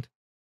sufficient,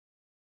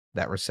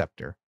 that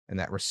receptor. And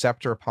that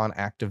receptor upon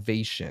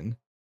activation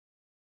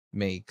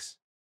makes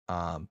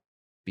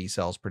B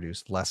cells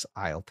produce less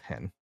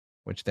IL-10,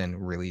 which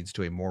then leads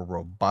to a more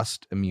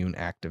robust immune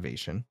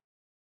activation,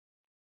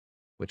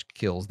 which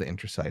kills the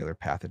intracellular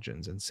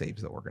pathogens and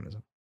saves the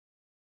organism.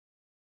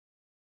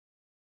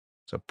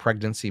 So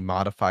pregnancy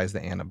modifies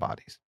the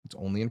antibodies. It's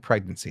only in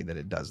pregnancy that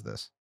it does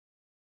this,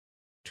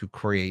 to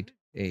create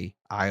a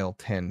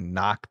IL-10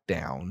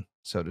 knockdown,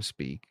 so to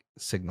speak,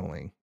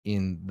 signaling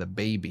in the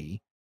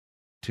baby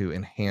to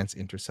enhance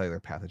intracellular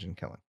pathogen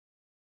killing.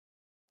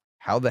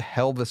 How the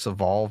hell this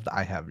evolved,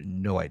 I have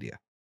no idea.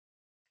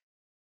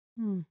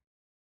 And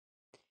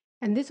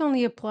this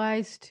only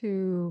applies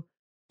to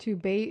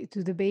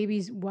the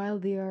babies while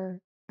they are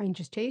in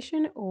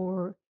gestation,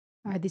 or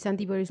are these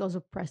antibodies also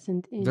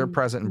present in They're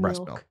present in breast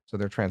milk? milk, so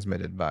they're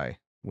transmitted by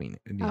wean,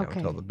 until Okay.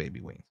 the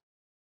baby weans.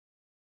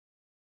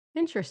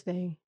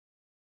 Interesting.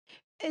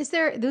 Do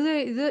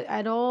they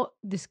at all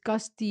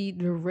discuss the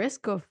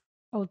risk of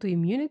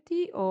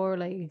autoimmunity or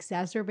like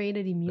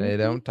exacerbated immunity? They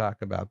don't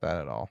talk about that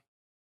at all.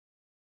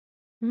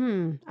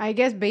 I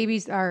guess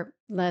babies are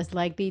less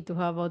likely to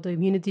have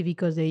autoimmunity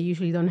because they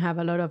usually don't have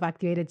a lot of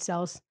activated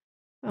cells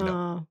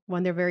No,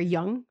 when they're very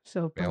young.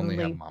 So they only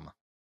have probably, mama.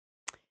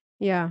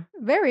 yeah,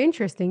 very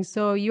interesting.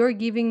 So you're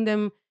giving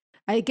them,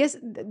 I guess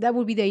that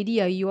would be the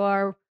idea. You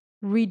are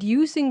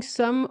reducing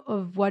some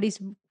of what is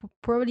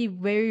probably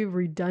very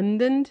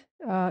redundant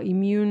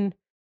immune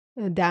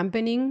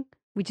dampening,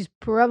 which is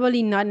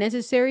probably not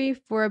necessary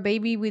for a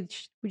baby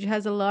which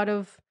has a lot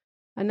of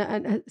an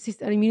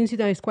immune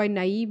system that is quite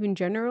naive in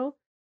general,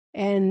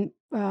 and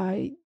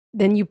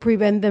then you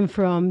prevent them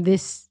from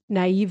this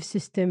naive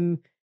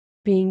system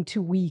being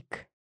too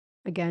weak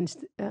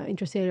against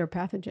intracellular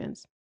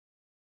pathogens.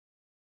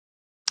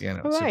 Yeah,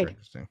 no, All it's super right.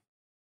 interesting.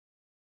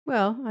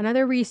 Well,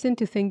 another reason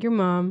to thank your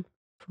mom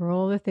for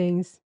all the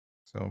things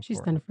So she's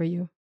important. done for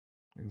you.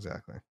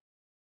 Exactly.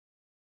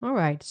 All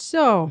right.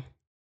 So,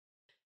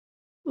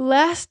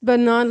 last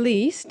but not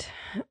least,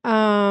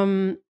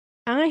 I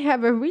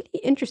have a really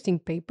interesting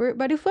paper,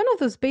 but it's one of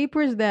those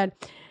papers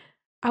that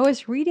I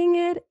was reading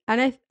it,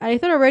 and I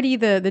thought already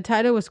the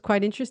title was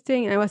quite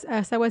interesting. And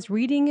as I was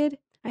reading it,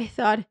 I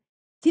thought,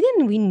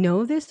 Didn't we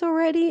know this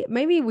already?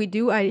 Maybe we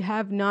do. I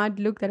have not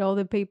looked at all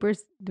the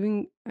papers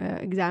doing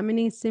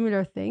examining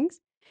similar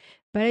things,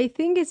 but I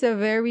think it's a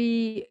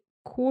very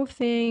cool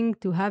thing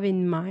to have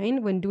in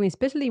mind when doing,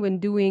 especially when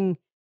doing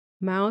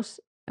mouse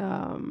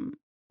um,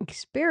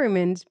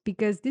 experiments,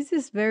 because this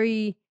is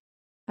very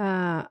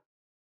uh,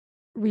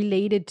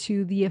 related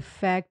to the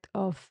effect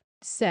of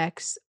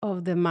sex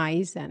of the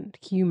mice and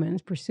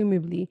humans,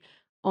 presumably,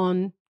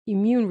 on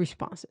immune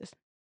responses.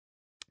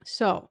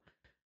 So,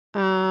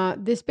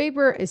 this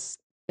paper is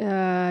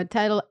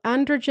titled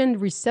Androgen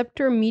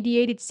Receptor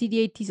Mediated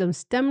CD8 T cell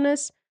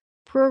Stemness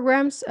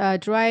Programs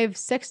Drive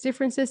Sex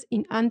Differences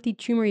in Anti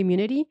Tumor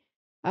Immunity.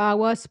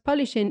 Was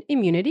published in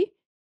Immunity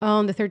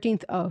on the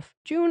 13th of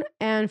June,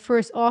 and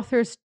first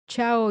authors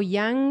Chao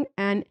Yang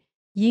and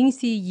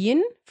Yingxi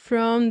Yin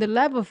from the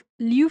lab of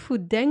Liu Fu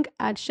Deng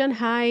at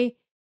Shanghai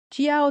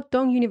Jiao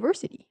Tong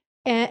University.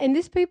 And in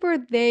this paper,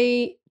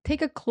 they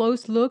take a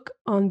close look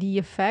on the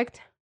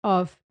effect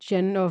of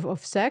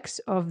sex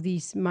of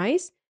these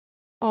mice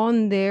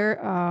on their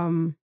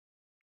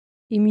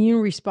immune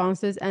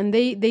responses, and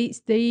they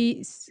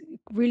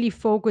really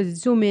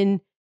zoom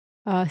in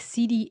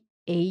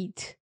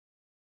CD8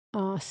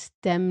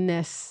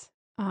 stemness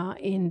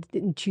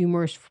in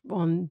tumors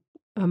on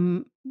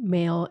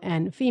male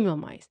and female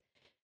mice.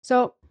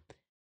 So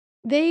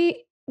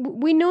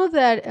we know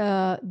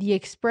that the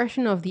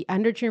expression of the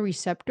androgen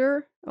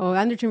receptor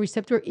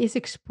is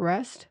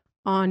expressed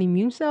on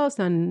immune cells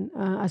and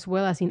as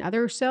well as in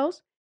other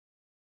cells,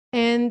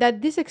 and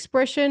that this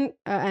expression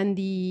and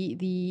the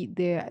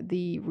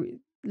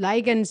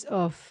ligands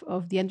of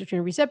the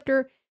androgen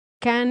receptor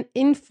can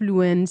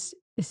influence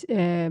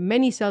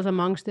many cells,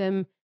 amongst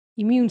them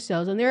immune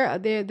cells. And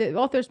the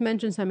authors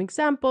mention some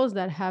examples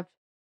that have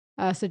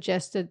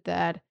suggested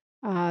that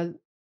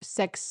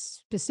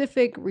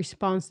sex-specific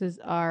responses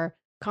are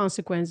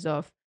consequence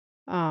of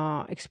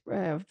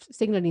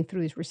signaling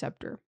through this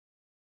receptor.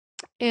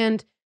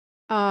 And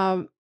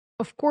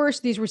of course,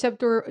 this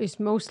receptor is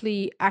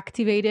mostly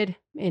activated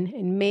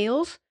in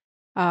males.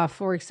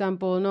 For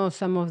example,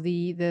 some of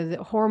the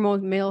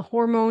male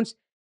hormones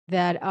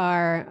that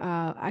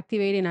are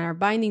activated and are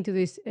binding to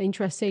this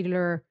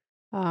intracellular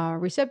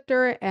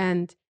receptor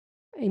and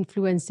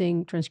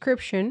influencing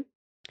transcription.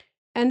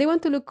 And they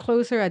want to look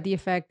closer at the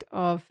effect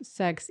of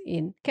sex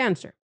in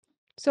cancer.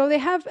 So they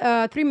have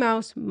 3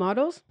 mouse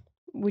models,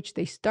 which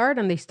they start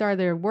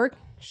their work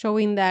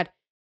showing that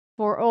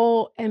for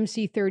all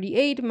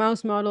MC38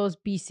 mouse models,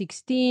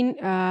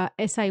 B16,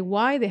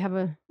 SIY, they have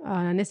an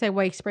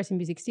SIY expressing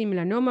B16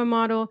 melanoma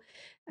model,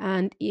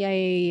 and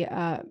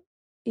EIA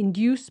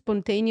induced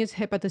spontaneous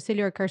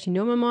hepatocellular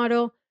carcinoma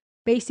model.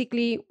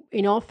 Basically,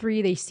 in all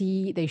three,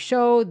 they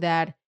show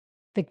that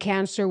the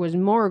cancer was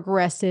more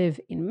aggressive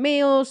in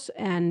males,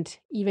 and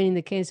even in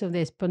the case of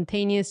the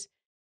spontaneous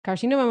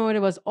carcinoma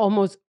model, was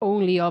almost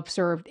only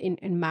observed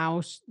in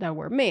mice that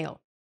were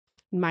male.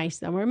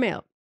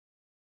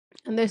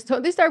 And they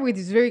start with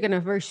this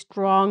very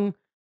strong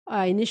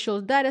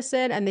initial data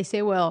set, and they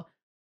say, well,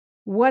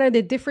 what are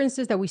the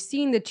differences that we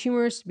see in the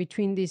tumors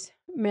between these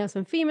males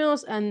and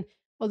females? And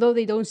although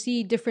they don't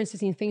see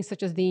differences in things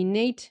such as the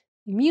innate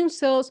immune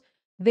cells,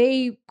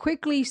 they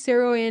quickly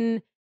zero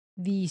in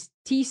these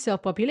T cell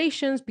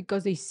populations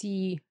because they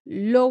see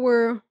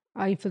lower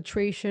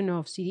infiltration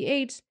of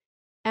CD8s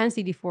and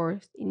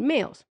CD4s in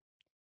males.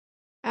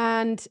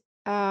 And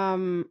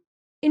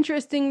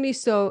interestingly,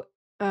 so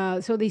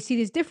they see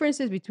these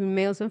differences between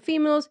males and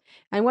females.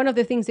 And one of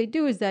the things they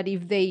do is that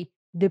if they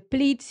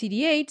deplete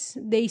CD8s,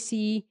 they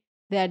see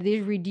that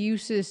this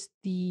reduces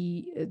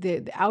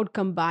the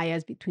outcome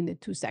bias between the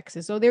two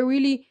sexes. So they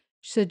really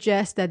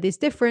suggest that this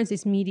difference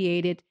is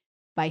mediated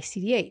by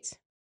CD8s.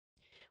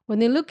 When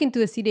they look into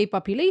the CD8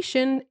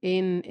 population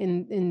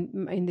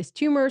in these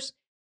tumors,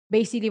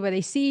 basically what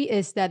they see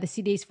is that the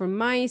CD8s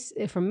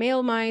from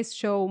male mice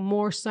show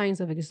more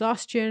signs of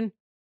exhaustion,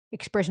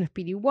 expression of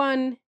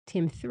PD-1,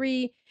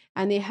 TIM3,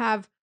 and they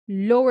have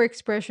lower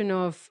expression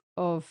of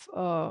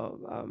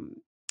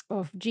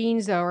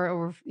genes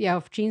of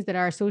genes that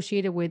are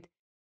associated with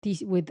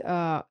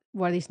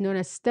what is known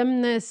as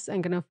stemness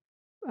and kind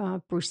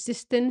of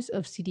persistence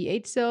of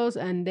CD8 cells.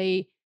 And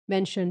they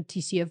mentioned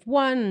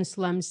TCF1 and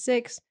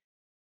SLAM6.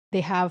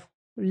 They have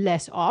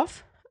less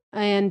of.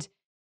 And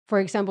for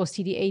example,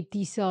 CD8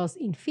 T cells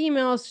in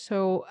females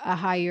show a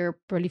higher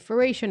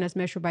proliferation as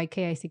measured by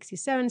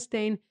Ki67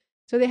 stain.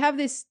 So they have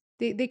this,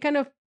 they kind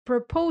of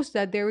propose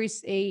that there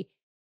is a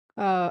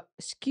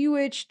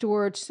skewage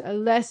towards a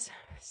less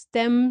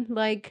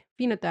stem-like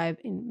phenotype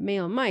in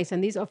male mice.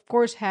 And this, of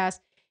course, has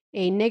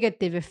a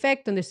negative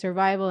effect on the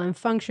survival and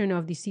function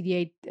of the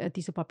CD8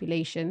 T cell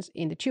populations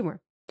in the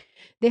tumor.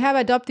 They have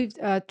adoptive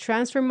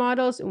transfer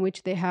models in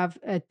which they have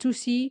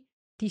 2C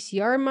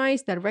TCR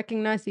mice that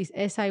recognize this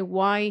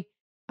SIY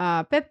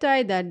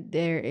peptide that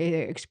they're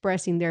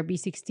expressing their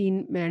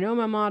B16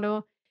 melanoma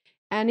model.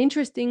 And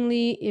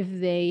interestingly, if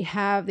they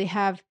have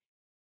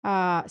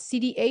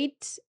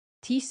CD8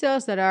 T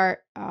cells that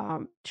are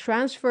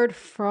transferred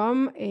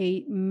from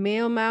a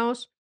male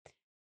mouse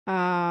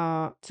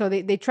So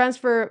they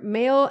transfer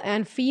male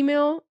and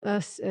female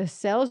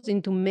cells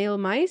into male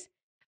mice.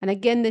 And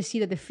again, they see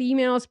that the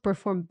females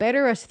perform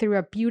better as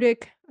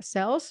therapeutic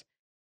cells.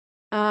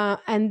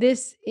 And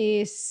this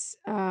is,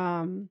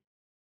 and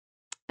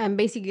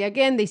basically,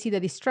 again, they see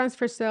that these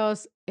transfer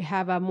cells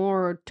have a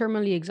more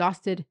terminally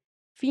exhausted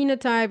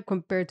phenotype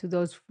compared to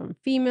those from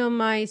female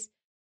mice.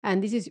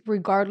 And this is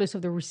regardless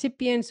of the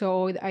recipient,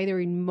 so either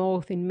in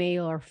both in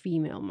male or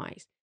female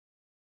mice.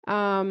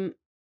 And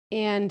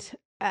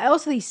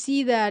also they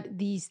see that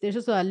there's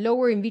also a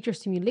lower in vitro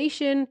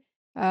stimulation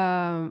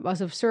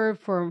was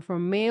observed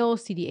from male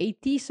CD8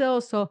 T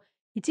cells. So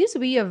it seems to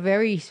be a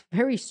very,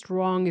 very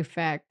strong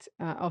effect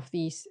of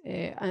these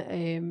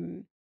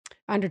androgen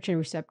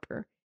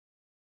receptor.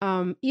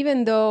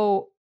 Even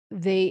though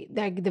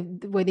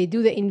when they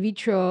do the in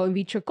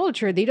vitro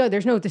culture,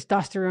 there's no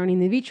testosterone in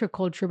the in vitro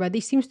culture, but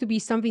it seems to be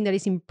something that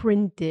is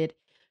imprinted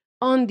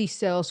on these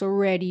cells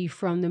already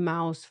from the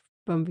mouse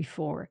from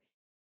before.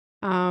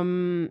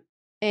 And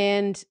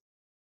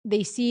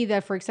they see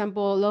that, for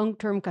example,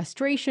 long-term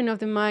castration of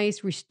the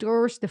mice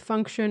restores the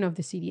function of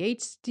the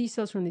CD8 T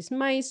cells from these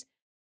mice.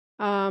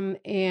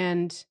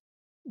 And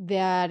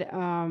that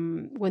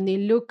when they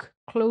look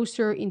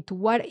closer into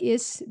what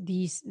is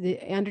the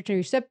androgen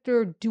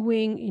receptor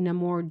doing in a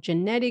more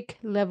genetic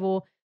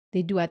level,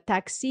 they do a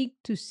TAC-seq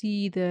to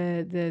see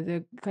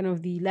the kind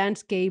of the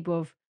landscape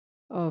of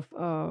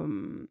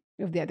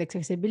the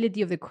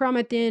accessibility of the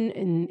chromatin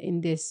in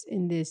this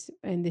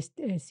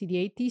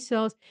CD8 T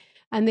cells,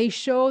 and they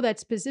show that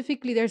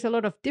specifically there's a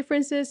lot of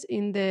differences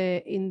in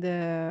the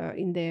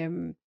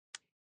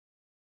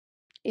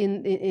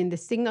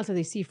signals that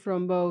they see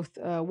from both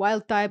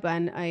wild type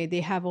and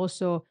they have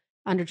also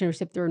androgen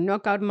receptor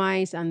knockout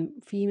mice and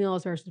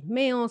females versus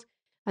males,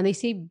 and they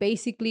see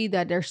basically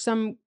that there's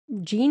some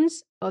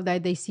genes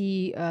that they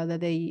see that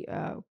they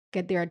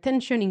get their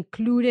attention,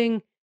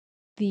 including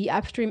the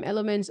upstream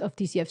elements of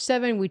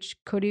TCF7, which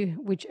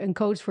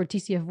encodes for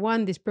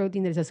TCF1, this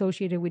protein that is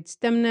associated with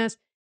stemness.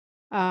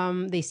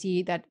 They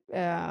see that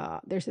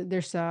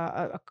there's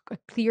a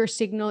clear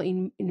signal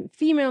in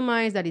female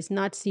mice that is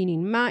not seen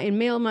in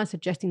male mice,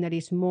 suggesting that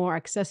it's more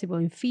accessible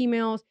in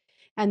females.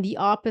 And the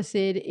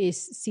opposite is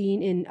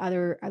seen in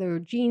other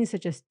genes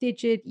such as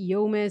TIGIT,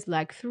 EOMES,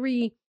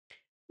 LAG3,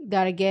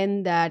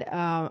 that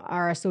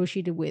are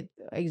associated with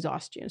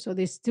exhaustion. So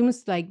this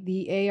seems like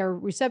the AR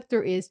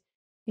receptor is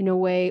in a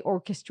way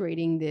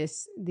orchestrating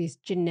this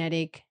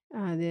genetic,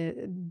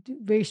 the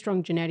very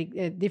strong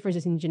genetic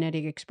differences in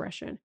genetic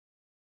expression.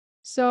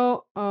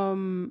 So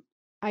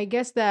I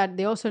guess that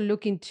they also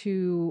look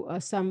into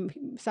some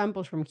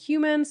samples from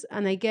humans,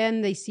 and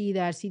again they see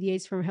that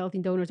CD8s from healthy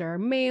donors that are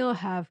male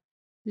have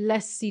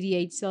less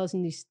CD8 cells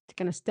in this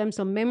kind of stem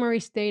cell memory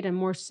state and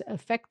more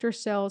effector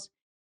cells.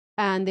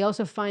 And they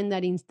also find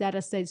that in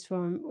data sets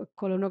from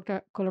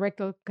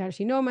colorectal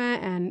carcinoma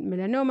and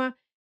melanoma,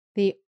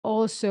 they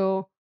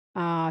also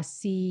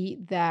see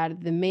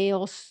that the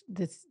males,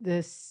 the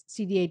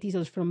CD8 T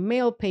cells from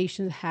male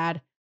patients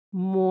had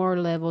more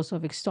levels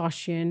of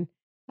exhaustion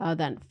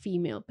than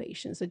female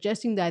patients,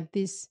 suggesting that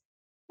this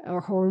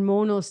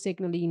hormonal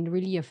signaling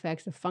really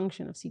affects the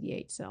function of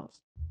CD8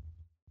 cells.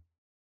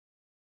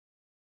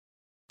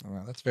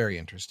 Well, that's very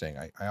interesting.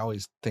 I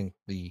always think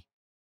the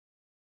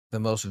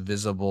most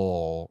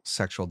visible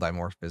sexual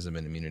dimorphism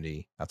in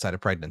immunity outside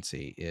of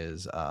pregnancy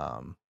is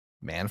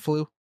man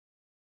flu,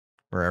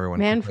 where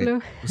everyone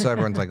flu. So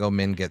everyone's like, oh,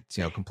 men get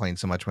complain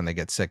so much when they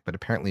get sick, but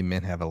apparently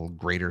men have a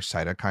greater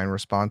cytokine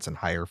response and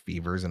higher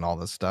fevers and all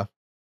this stuff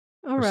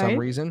for some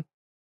reason,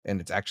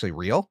 and it's actually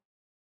real.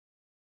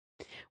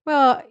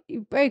 Well,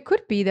 it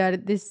could be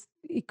that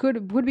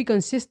would be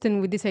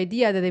consistent with this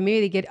idea that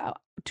they get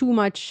too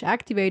much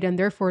activated and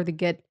therefore they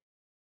get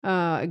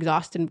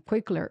exhausted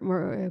quicker.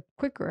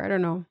 I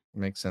don't know.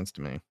 Makes sense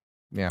to me.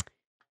 Yeah.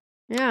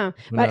 Yeah,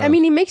 but I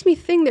mean, it makes me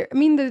think that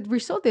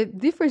the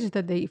differences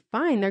that they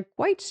find are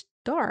quite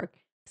stark.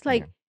 It's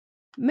like,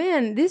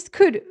 man, this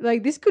could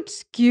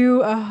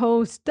skew a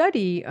whole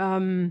study.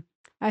 I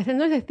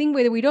think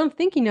we don't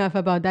think enough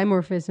about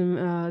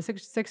dimorphism,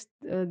 sex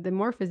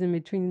dimorphism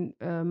between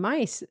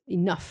mice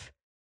enough.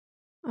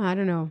 I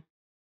don't know.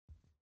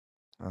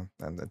 Oh,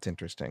 that's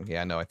interesting.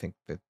 Yeah, no, I think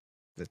that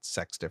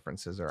sex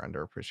differences are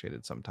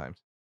underappreciated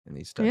sometimes in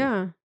these studies.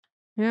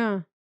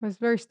 Yeah, it's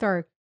very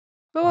stark.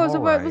 But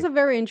it was a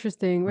very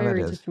interesting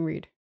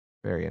read.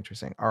 Very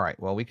interesting. All right.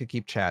 Well, we could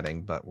keep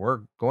chatting, but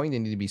we're going to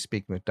need to be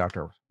speaking with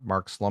Dr.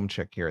 Mark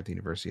Shlomchik here at the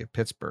University of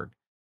Pittsburgh.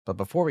 But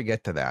before we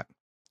get to that,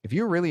 if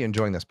you're really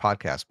enjoying this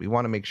podcast, we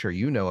want to make sure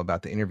you know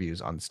about the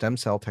interviews on the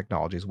STEMCELL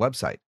Technologies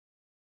website.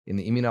 In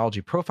the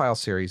Immunology Profile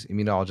series,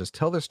 immunologists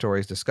tell their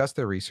stories, discuss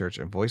their research,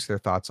 and voice their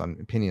thoughts on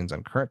opinions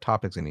on current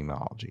topics in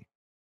immunology.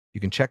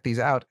 You can check these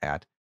out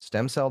at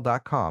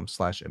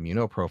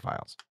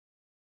stemcell.com/immunoprofiles.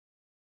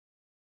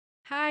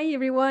 Hi,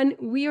 everyone.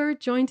 We are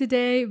joined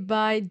today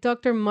by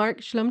Dr.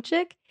 Mark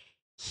Shlomchik.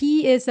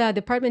 He is a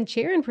department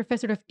chair and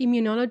professor of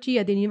immunology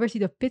at the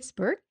University of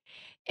Pittsburgh.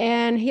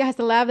 And he has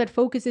a lab that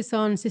focuses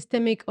on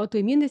systemic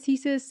autoimmune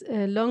diseases,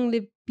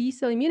 long-lived B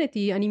cell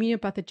immunity, and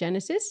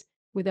immunopathogenesis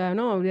with a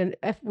no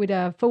with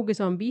a focus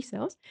on B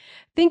cells.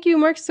 Thank you,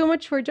 Mark, so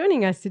much for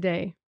joining us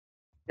today.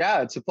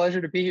 Yeah, it's a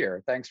pleasure to be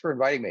here. Thanks for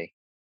inviting me.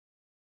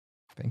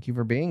 Thank you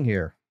for being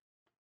here.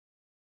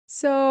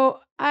 So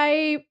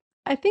I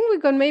think we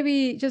can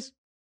maybe just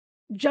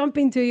jump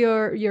into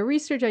your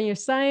research and your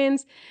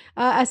science.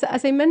 As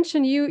I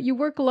mentioned, you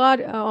work a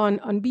lot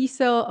on B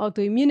cell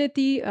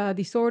autoimmunity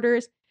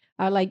disorders,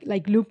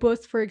 like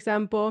lupus, for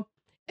example.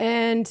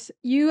 And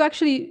you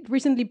actually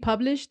recently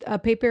published a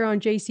paper on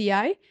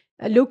JCI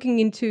looking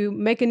into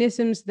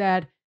mechanisms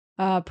that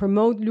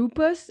promote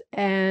lupus.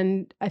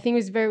 And I think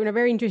it's a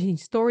very interesting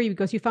story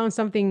because you found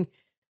something.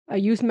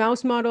 Use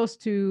mouse models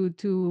to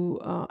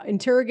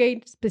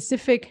interrogate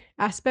specific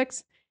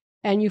aspects,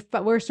 and you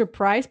were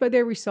surprised by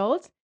their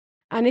results.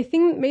 And I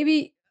think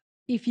maybe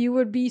if you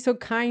would be so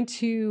kind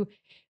to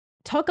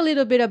talk a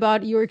little bit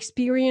about your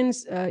experience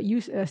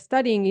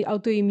studying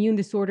autoimmune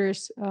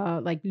disorders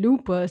like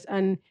lupus,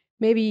 and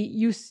maybe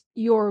use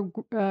your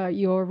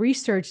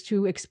research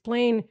to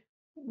explain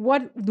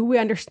what do we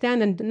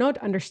understand and not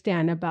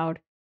understand about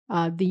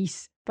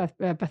these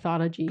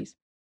pathologies.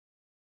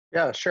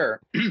 Yeah,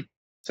 sure.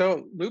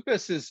 So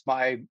lupus is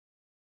my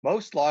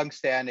most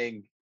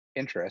longstanding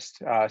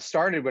interest.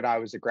 Started when I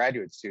was a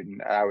graduate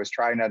student. I was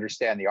trying to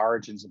understand the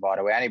origins of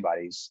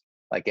autoantibodies,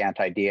 like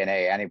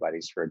anti-DNA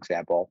antibodies, for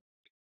example.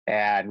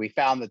 And we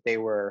found that they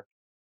were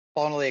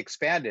clonally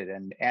expanded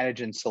and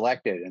antigen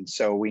selected. And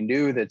so we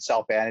knew that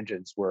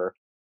self-antigens were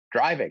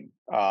driving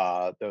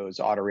those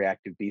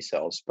autoreactive B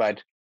cells.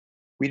 But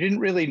we didn't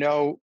really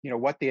know,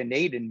 what the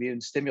innate immune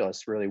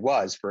stimulus really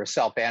was for a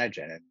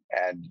self-antigen.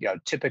 And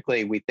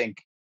typically we think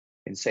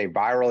in, say,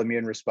 viral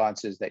immune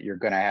responses that you're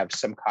going to have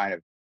some kind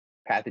of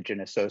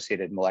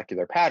pathogen-associated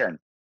molecular pattern.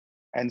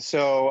 And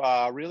so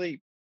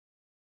really,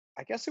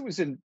 I guess it was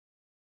in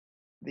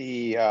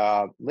the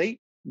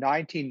late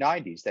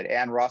 1990s that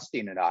Ann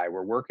Rothstein and I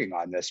were working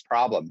on this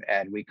problem.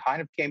 And we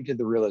kind of came to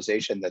the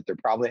realization that there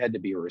probably had to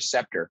be a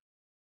receptor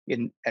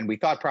and we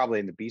thought probably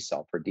in the B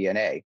cell for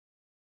DNA.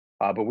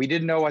 But we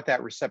didn't know what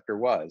that receptor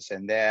was.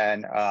 And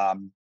then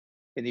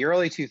in the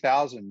early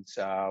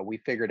 2000s, we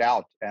figured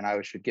out, and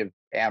I should give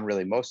Ann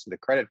really most of the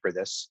credit for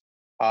this,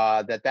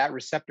 that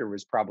receptor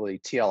was probably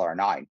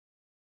TLR9.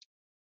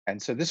 And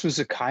so this was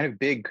a kind of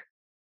big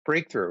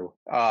breakthrough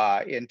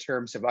in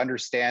terms of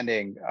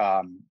understanding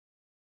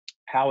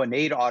how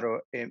innate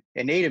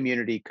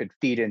immunity could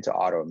feed into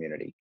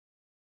autoimmunity.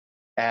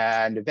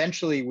 And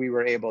eventually we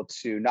were able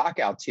to knock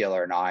out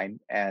TLR9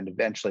 and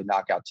eventually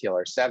knock out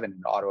TLR7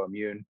 in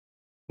autoimmune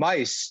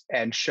mice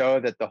and show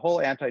that the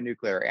whole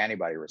anti-nuclear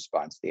antibody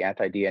response, the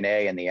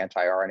anti-DNA and the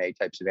anti-RNA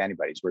types of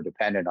antibodies, were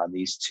dependent on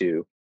these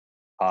two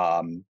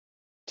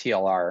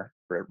TLR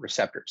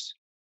receptors.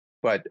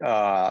 But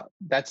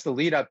that's the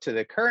lead up to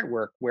the current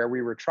work where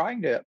we were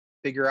trying to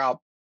figure out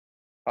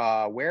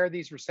where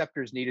these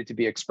receptors needed to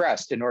be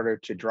expressed in order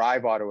to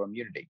drive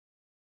autoimmunity.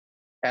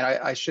 And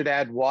I should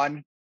add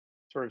one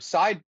sort of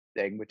side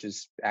thing, which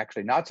is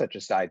actually not such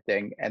a side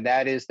thing, and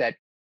that is that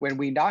when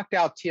we knocked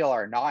out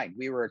TLR9,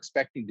 we were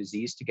expecting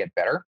disease to get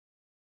better,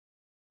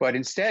 but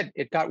instead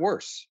it got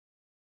worse.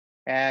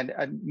 And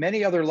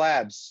many other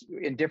labs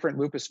in different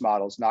lupus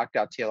models knocked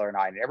out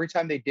TLR9. And every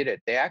time they did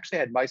it, they actually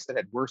had mice that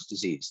had worse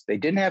disease. They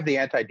didn't have the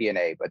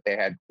anti-DNA, but they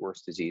had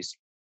worse disease.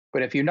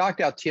 But if you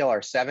knocked out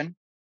TLR7,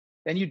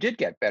 then you did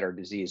get better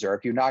disease. Or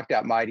if you knocked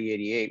out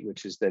MyD88,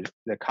 which is the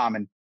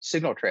common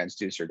signal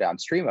transducer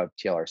downstream of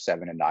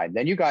TLR7 and 9,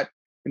 then you got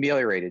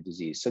ameliorated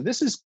disease. So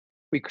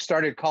we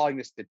started calling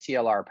this the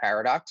TLR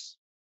paradox,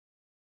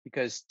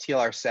 because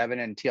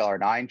TLR7 and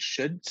TLR9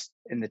 should,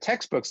 in the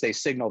textbooks, they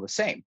signal the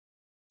same.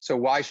 So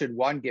why should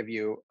one give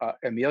you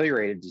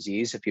ameliorated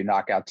disease if you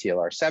knock out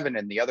TLR7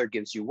 and the other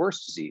gives you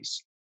worse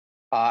disease?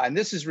 And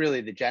this is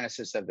really the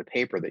genesis of the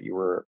paper that you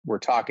were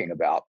talking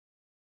about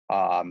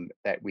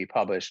that we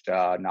published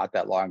not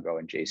that long ago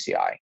in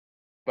JCI.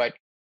 But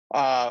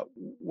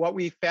what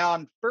we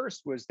found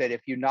first was that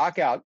if you knock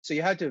out, so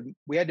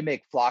we had to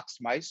make floxed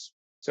mice.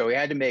 So we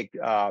had to make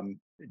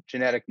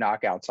genetic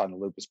knockouts on the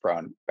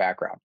lupus-prone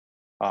background,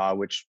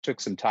 which took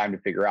some time to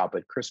figure out,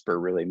 but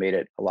CRISPR really made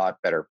it a lot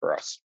better for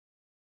us.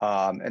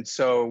 And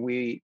so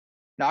we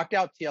knocked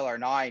out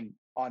TLR9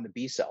 on the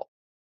B cell,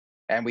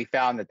 and we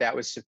found that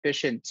was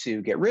sufficient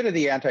to get rid of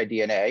the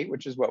anti-DNA,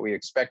 which is what we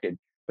expected,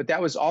 but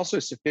that was also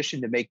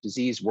sufficient to make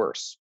disease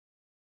worse.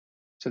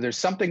 So there's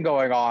something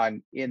going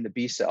on in the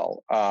B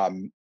cell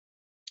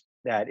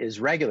that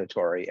is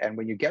regulatory, and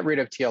when you get rid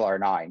of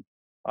TLR9,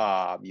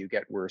 you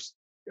get worse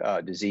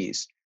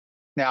disease.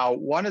 Now,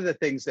 one of the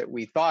things that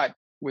we thought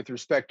with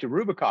respect to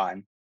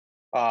Rubicon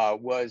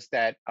was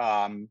that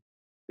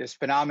this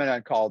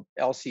phenomenon called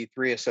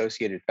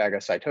LC3-associated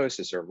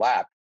phagocytosis, or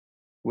LAP,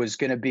 was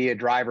going to be a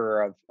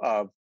driver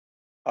of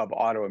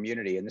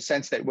autoimmunity, in the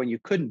sense that when you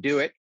couldn't do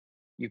it,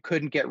 you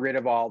couldn't get rid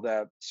of all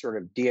the sort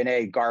of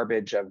DNA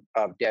garbage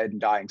of dead and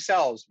dying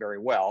cells very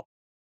well.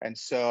 And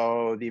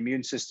so the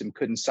immune system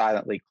couldn't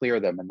silently clear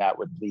them, and that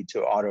would lead to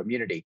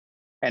autoimmunity.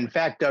 And in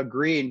fact, Doug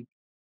Green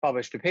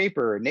published a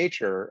paper in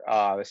Nature,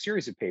 a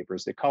series of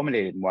papers that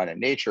culminated in one in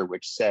Nature,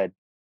 which said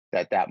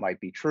that that might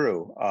be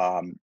true.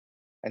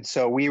 And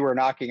so we were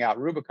knocking out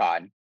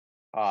Rubicon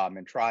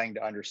and trying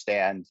to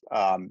understand.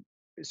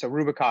 So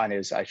Rubicon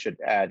is, I should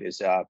add,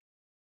 is an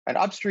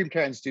upstream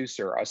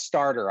transducer, a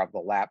starter of the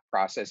LAP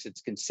process.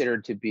 It's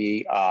considered to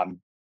be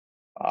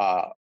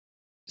uh,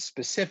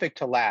 specific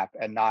to LAP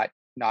and not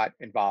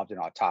involved in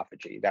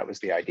autophagy. That was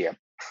the idea.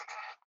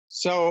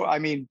 So, I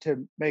mean,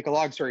 to make a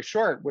long story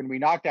short, when we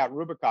knocked out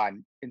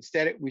Rubicon,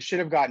 instead we should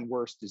have gotten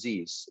worse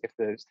disease if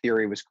the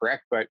theory was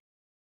correct. But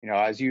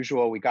as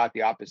usual, we got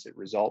the opposite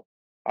result,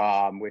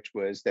 which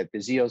was that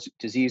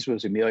disease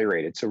was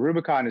ameliorated. So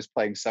Rubicon is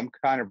playing some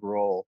kind of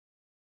role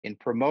in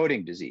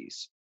promoting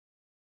disease.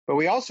 But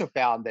we also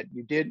found that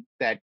you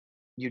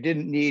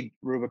didn't need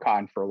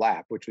Rubicon for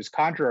LAP, which was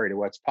contrary to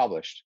what's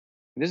published.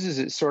 This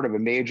is sort of a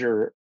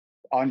major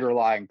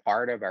underlying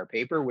part of our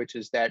paper, which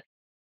is that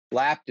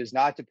LAP does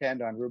not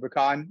depend on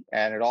Rubicon,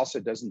 and it also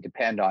doesn't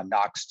depend on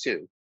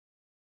NOX2.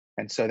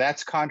 And so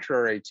that's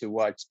contrary to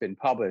what's been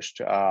published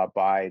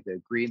by the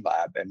Green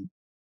Lab. And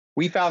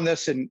we found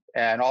this,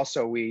 and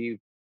also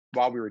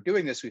while we were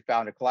doing this, we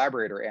found a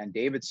collaborator, Ann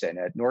Davidson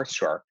at North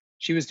Shore.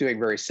 She was doing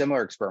very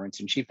similar experiments,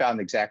 and she found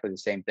exactly the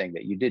same thing,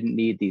 that you didn't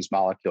need these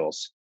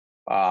molecules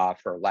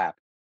for LAP.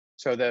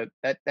 So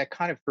that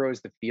kind of throws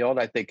the field,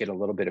 I think, in a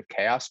little bit of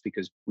chaos,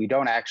 because we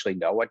don't actually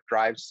know what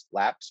drives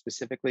LAP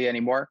specifically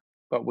anymore.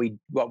 But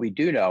what we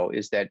do know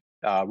is that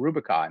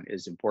Rubicon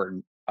is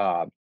important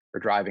for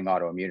driving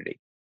autoimmunity.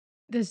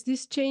 Does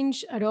this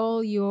change at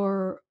all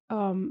your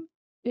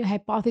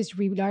hypothesis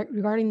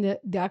regarding the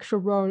actual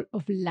role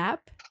of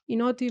LAP in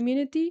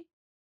autoimmunity?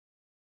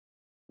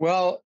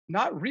 Well,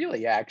 not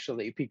really,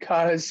 actually,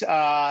 because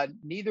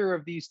neither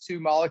of these two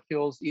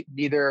molecules,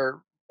 neither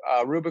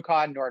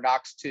Rubicon nor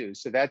NOX2.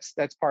 So that's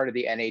part of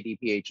the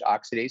NADPH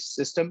oxidase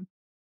system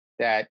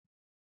that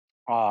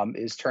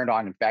is turned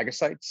on in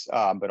phagocytes,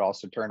 but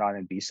also turned on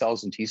in B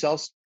cells and T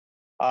cells.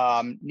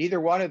 Neither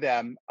one of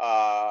them,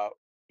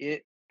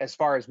 as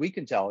far as we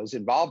can tell, is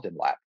involved in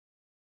LAP.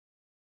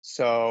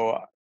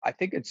 So I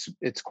think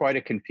it's quite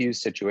a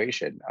confused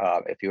situation,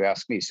 if you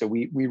ask me. So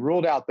we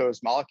ruled out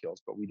those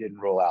molecules, but we didn't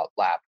rule out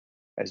LAP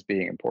as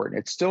being important.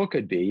 It still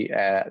could be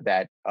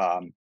that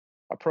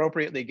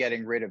appropriately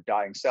getting rid of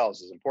dying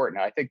cells is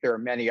important. I think there are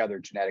many other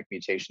genetic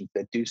mutations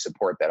that do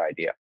support that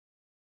idea.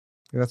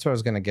 That's what I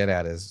was going to get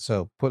at, is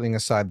so putting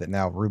aside that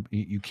now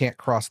you can't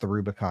cross the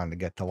Rubicon to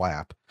get to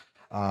LAP.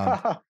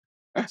 I've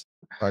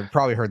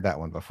probably heard that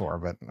one before,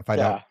 but if I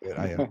don't,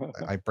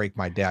 I break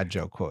my dad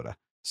joke quota.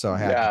 So I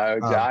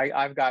have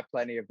I've got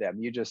plenty of them.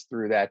 You just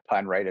threw that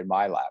pun right in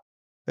my lap.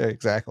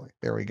 Exactly.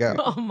 There we go.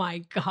 Oh my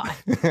God.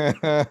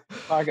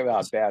 Talk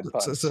about bad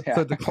puns. So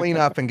to clean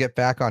up and get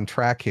back on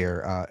track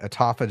here,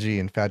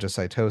 autophagy and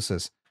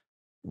phagocytosis,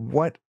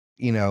 what,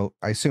 I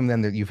assume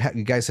then that you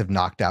guys have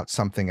knocked out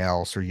something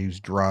else or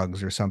used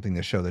drugs or something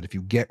to show that if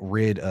you get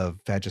rid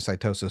of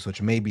phagocytosis,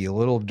 which may be a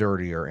little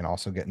dirtier, and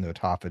also get into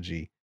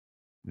autophagy,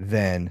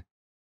 then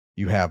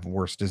you have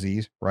worse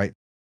disease, right?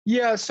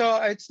 Yeah, so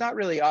it's not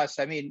really us.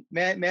 I mean,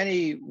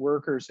 many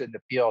workers in the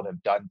field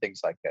have done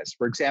things like this.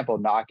 For example,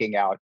 knocking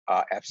out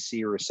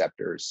FC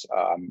receptors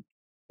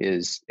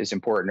is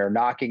important, or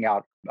knocking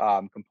out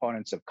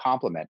components of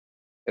complement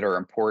that are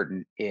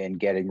important in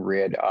getting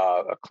rid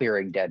of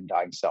clearing dead and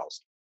dying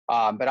cells.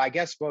 But I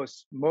guess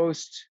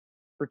most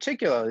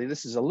particularly,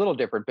 this is a little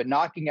different, but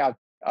knocking out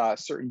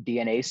certain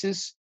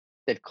DNases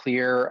that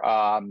clear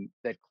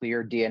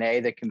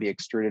DNA that can be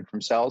extruded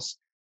from cells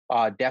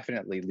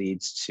definitely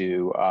leads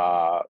to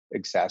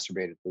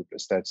exacerbated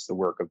lupus. That's the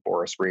work of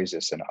Boris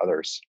Razis and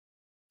others.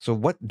 So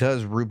what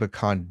does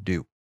Rubicon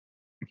do?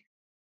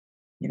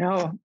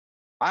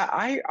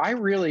 I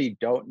really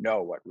don't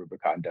know what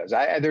Rubicon does.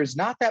 There's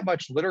not that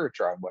much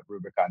literature on what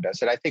Rubicon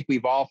does. And I think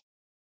we've all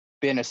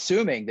been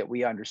assuming that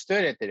we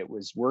understood it, that it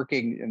was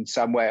working in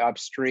some way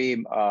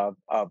upstream of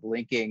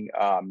linking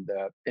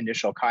the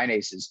initial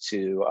kinases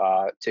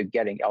to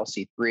getting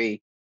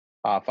LC3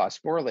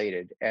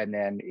 phosphorylated and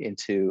then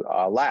into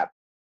LAP.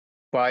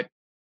 But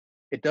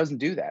it doesn't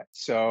do that.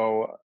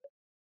 So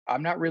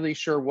I'm not really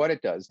sure what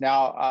it does.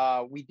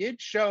 Now, we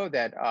did show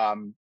that,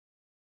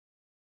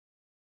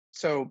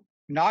 so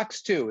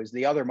NOX2 is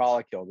the other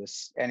molecule,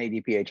 this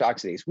NADPH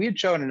oxidase. We had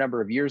shown a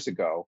number of years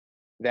ago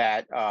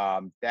that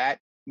that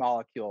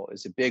molecule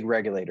is a big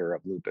regulator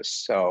of lupus.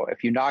 So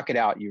if you knock it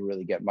out, you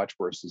really get much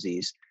worse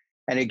disease.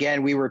 And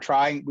again, we were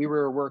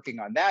working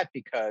on that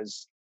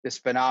because this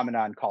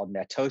phenomenon called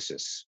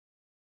netosis,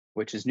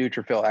 which is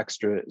neutrophil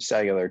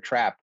extracellular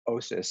trap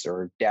osis,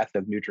 or death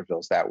of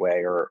neutrophils that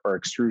way, or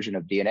extrusion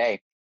of DNA,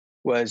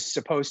 was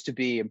supposed to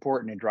be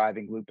important in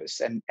driving lupus.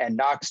 And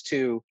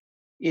NOX2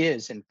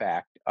 is, in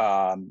fact,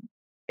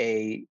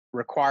 a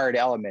required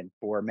element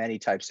for many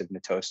types of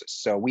netosis.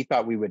 So we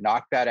thought we would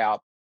knock that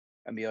out,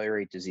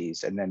 ameliorate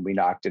disease, and then we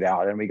knocked it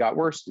out and we got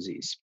worse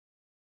disease.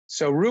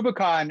 So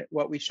Rubicon,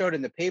 what we showed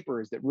in the paper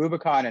is that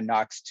Rubicon and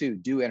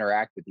NOX2 do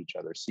interact with each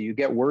other. So you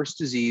get worse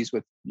disease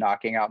with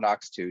knocking out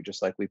NOX2,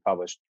 just like we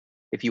published.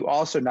 If you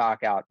also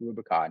knock out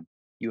Rubicon,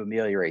 you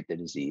ameliorate the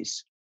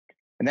disease.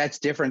 And that's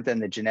different than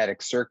the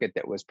genetic circuit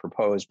that was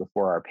proposed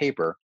before our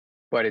paper,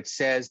 but it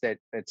says that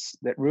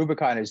that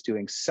Rubicon is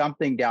doing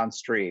something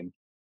downstream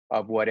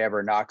of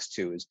whatever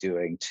NOX2 is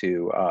doing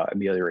to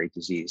ameliorate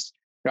disease.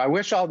 Now, I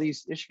wish all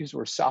these issues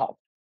were solved,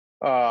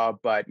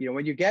 but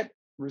when you get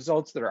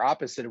results that are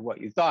opposite of what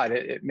you thought,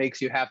 it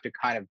makes you have to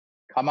kind of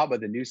come up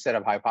with a new set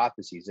of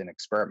hypotheses and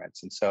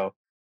experiments. And so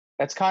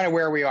that's kind of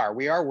where we are.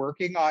 We are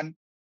working on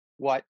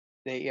what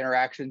the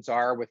interactions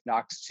are with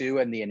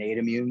NOX2 and the innate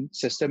immune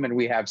system, and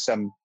we have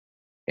some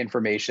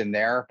information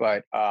there,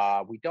 but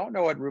we don't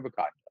know what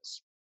Rubicon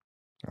does.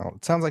 Well,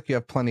 it sounds like you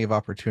have plenty of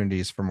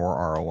opportunities for more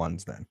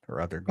R01s then, or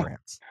other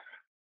grants.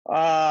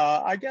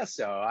 I guess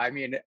so. I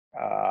mean,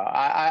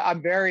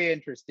 I'm very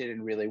interested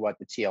in really what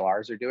the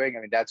TLRs are doing. I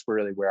mean, that's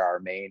really where our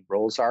main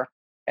roles are.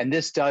 And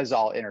this does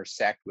all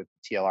intersect with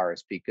the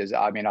TLRs because,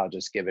 I mean, I'll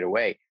just give it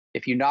away.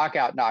 If you knock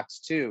out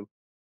NOX2,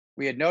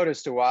 we had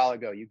noticed a while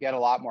ago, you get a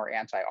lot more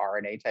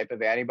anti-RNA type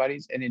of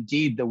antibodies. And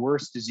indeed, the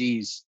worst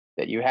disease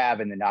that you have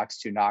in the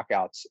NOX2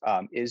 knockouts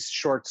is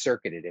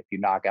short-circuited if you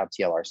knock out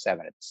TLR7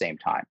 at the same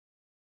time.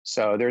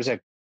 So there's a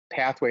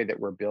pathway that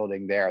we're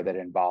building there that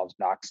involves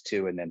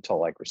NOX2 and then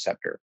toll-like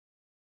receptor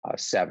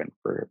 7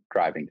 for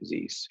driving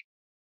disease.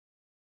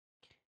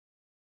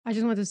 I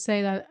just want to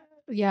say that,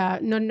 yeah,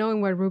 not knowing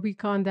what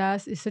Rubicon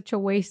does is such a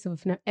waste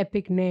of an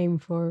epic name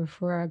for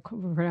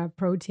a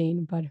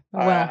protein. But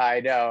well, I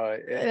know.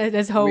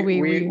 let's hope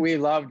we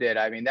loved it.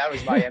 I mean, that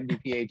was my MD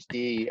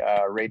PhD,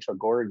 Rachel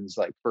Gordon's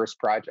first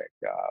project.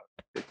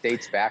 It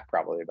dates back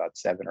probably about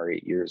 7 or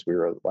 8 years. We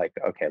were like,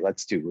 okay,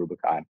 let's do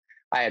Rubicon.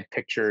 I had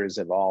pictures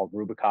of all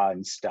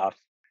Rubicon stuff.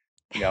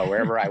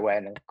 Wherever I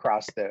went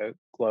across the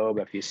globe,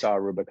 if you saw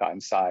a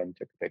Rubicon sign,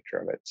 took a picture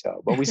of it.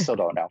 So, but we still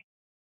don't know.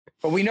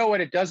 But we know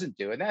what it doesn't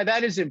do. And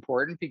that is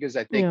important because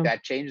I think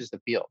that changes the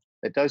field.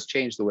 It does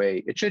change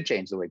it should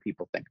change the way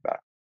people think about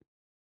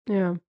it.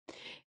 Yeah.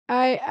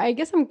 I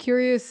guess I'm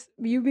curious,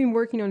 you've been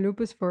working on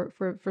lupus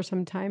for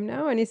some time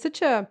now, and it's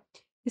such a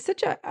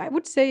I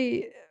would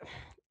say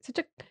such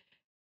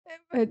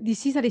a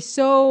disease that is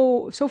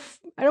so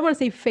I don't want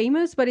to say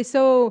famous, but it's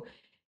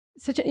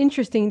such an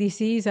interesting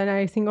disease, and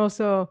I think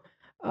also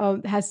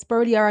has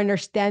probably our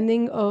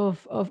understanding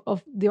of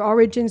the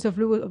origins of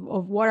lupus,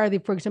 of what are the,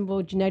 for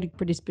example, genetic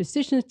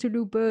predispositions to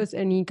lupus,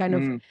 any kind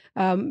of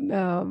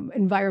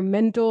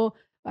environmental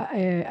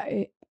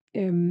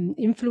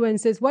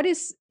influences. What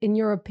is, in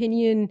your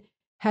opinion,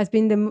 has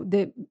been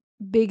the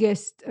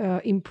biggest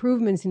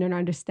improvements in an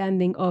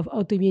understanding of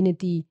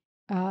autoimmunity,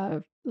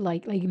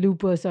 like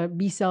lupus or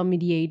B-cell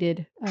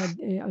mediated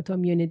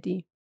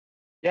autoimmunity?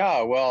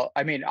 Yeah, well,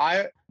 I mean,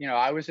 I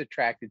was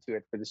attracted to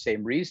it for the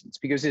same reasons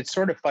because it's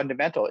sort of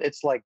fundamental.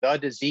 It's like the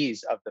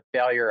disease of the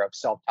failure of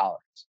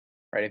self-tolerance,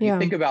 right? If you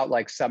think about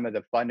some of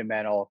the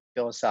fundamental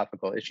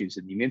philosophical issues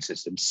in the immune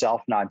system,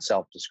 self,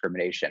 non-self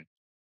discrimination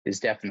is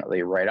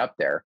definitely right up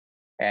there.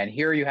 And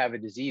here you have a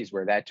disease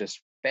where that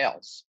just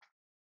fails.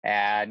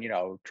 And,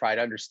 try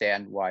to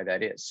understand why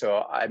that is.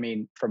 So, I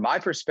mean, from my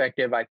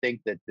perspective, I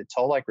think that the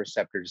toll-like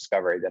receptor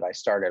discovery that I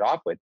started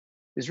off with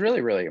is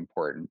really, really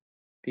important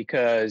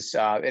because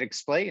it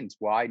explains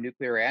why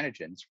nuclear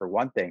antigens, for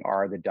one thing,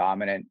 are the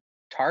dominant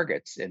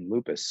targets in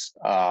lupus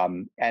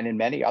and in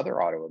many other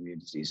autoimmune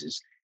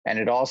diseases. And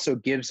it also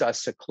gives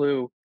us a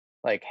clue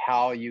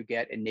how you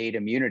get innate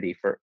immunity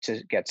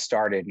to get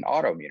started in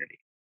autoimmunity.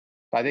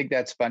 I think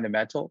that's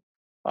fundamental.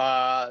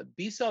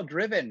 B-cell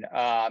driven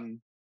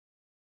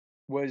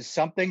was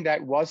something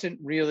that wasn't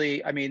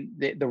really, I mean,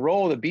 the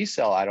role of the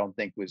B-cell, I don't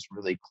think was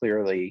really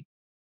clearly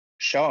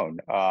shown.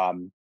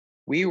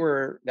 We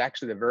were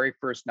actually the very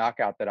first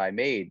knockout that I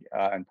made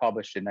and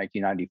published in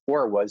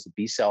 1994 was the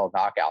B-cell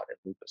knockout at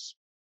lupus.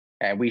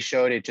 And we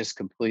showed it just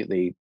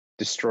completely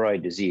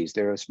destroyed disease.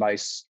 Those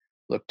mice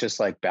looked just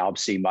like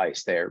BALB/c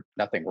mice. There's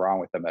nothing wrong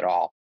with them at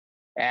all.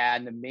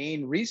 And the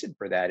main reason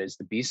for that is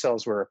the B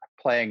cells were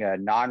playing a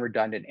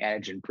non-redundant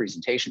antigen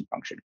presentation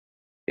function.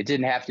 It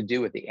didn't have to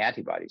do with the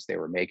antibodies they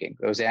were making.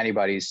 Those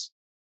antibodies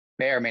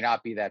may or may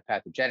not be that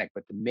pathogenic,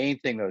 but the main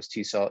thing those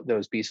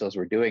B cells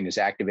were doing is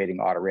activating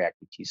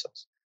autoreactive T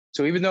cells.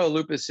 So even though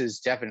lupus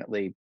is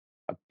definitely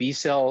a B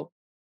cell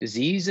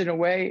disease in a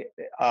way,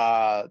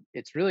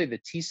 it's really the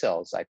T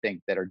cells, I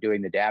think, that are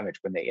doing the damage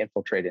when they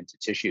infiltrate into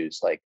tissues,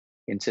 like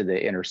into the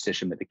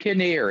interstitium of the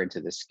kidney or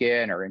into the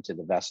skin or into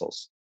the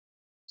vessels.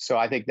 So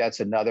I think that's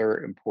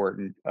another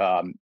important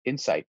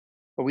insight.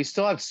 But we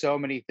still have so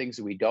many things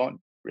that we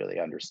don't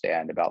really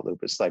understand about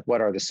lupus, like what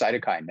are the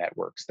cytokine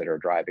networks that are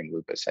driving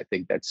lupus? I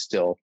think that's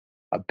still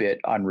a bit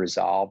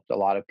unresolved. A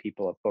lot of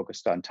people have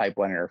focused on type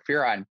 1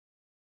 interferon,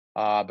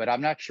 but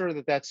I'm not sure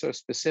that that's so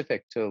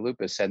specific to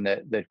lupus, and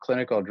the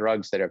clinical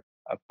drugs that have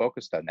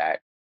focused on that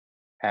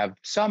have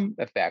some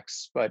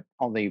effects, but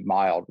only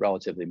mild,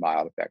 relatively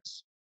mild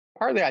effects.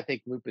 Partly, I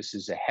think lupus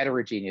is a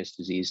heterogeneous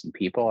disease in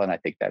people, and I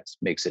think that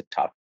makes it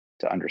tough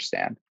to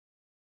understand.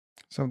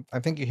 So I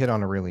think you hit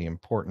on a really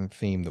important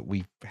theme that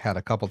we've had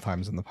a couple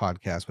times in the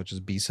podcast, which is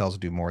B cells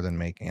do more than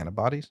make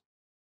antibodies.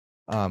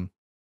 Um,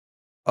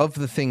 of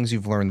the things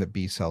you've learned that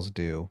B cells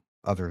do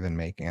other than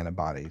make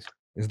antibodies,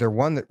 is there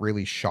one that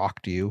really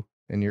shocked you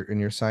in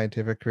your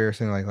scientific career?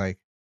 Something like,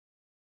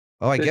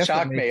 oh, I That guess that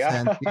shocked me. makes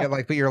sense. Yeah,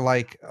 like, but you're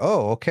like,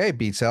 oh, okay,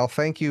 B cell,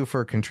 thank you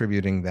for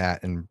contributing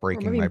that and Or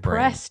breaking maybe my brain.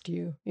 impressed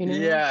you, you know?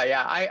 Yeah,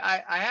 yeah.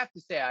 I have to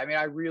say, I mean,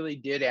 I really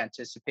did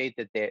anticipate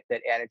that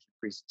antigen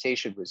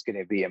presentation was going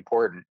to be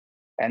important,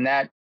 and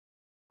that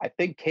I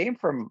think came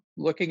from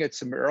looking at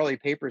some early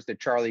papers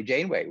that Charlie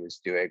Janeway was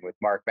doing with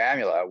Mark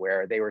Mamula,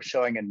 where they were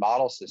showing in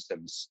model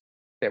systems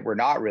that were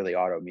not really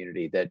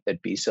autoimmunity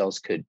that B cells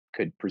could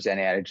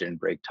present antigen and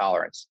break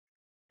tolerance.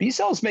 B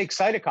cells make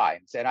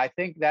cytokines, and I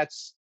think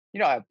that's,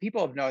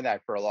 people have known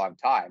that for a long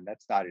time.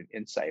 That's not an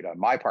insight on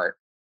my part,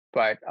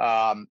 but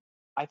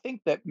I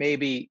think that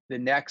maybe the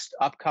next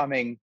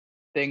upcoming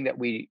thing that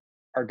we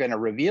are going to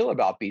reveal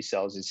about B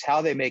cells is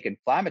how they make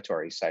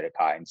inflammatory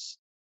cytokines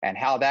and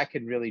how that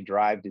can really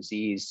drive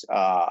disease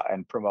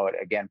and promote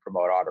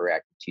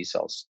autoreactive T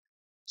cells.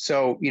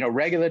 So,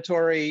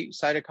 regulatory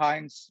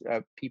cytokines,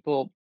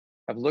 people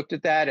have looked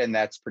at that, and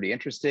that's pretty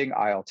interesting.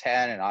 IL-10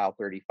 and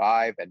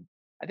IL-35, and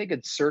I think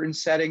in certain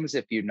settings,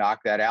 if you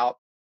knock that out,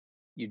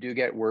 you do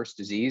get worse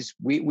disease.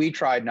 We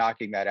tried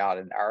knocking that out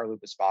in our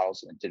lupus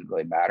models, and it didn't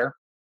really matter.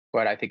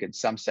 But I think in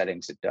some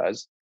settings it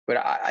does. But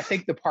I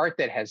think the part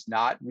that has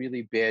not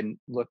really been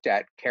looked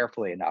at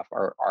carefully enough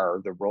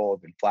are the role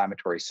of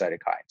inflammatory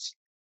cytokines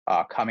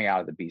coming out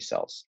of the B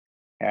cells.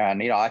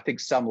 And I think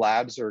some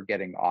labs are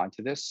getting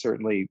onto this.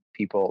 Certainly,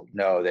 people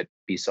know that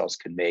B cells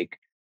can make,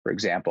 for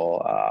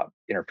example,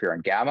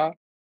 interferon gamma.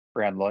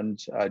 Fran Lund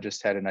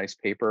just had a nice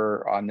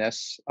paper on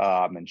this,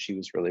 and she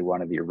was really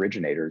one of the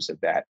originators of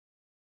that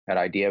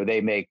idea.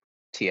 They make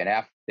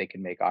TNF, they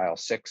can make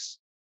IL-6.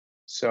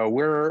 So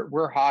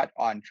we're hot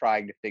on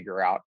trying to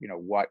figure out,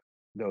 what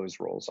those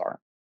roles are.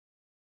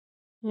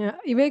 Yeah,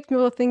 it makes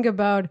me think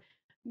about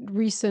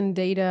recent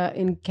data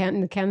in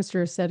the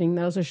cancer setting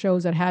that also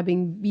shows that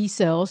having B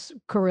cells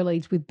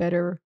correlates with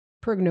better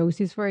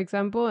prognosis, for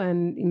example,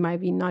 and it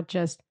might be not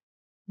just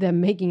them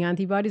making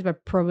antibodies,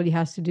 but probably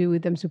has to do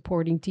with them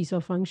supporting T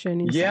cell function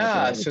inside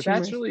Yeah, the so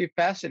that's tumors. really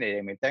fascinating.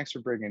 I mean, thanks for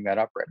bringing that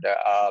up, Brenda,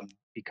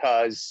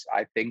 because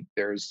I think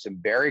there's some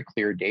very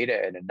clear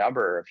data in a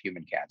number of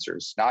human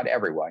cancers, not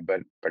everyone,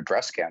 but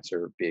breast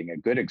cancer being a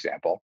good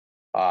example,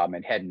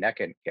 and head and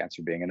neck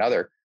cancer being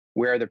another,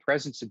 where the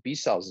presence of B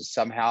cells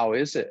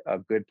is a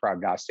good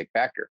prognostic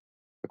factor.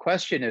 The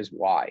question is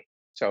why.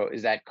 So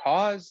is that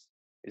cause?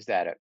 Is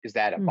that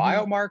a Hmm.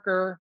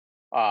 biomarker?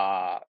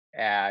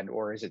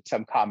 Or is it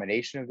some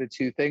combination of the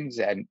two things?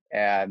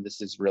 And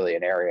this is really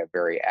an area of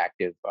very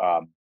active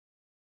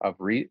of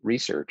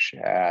research.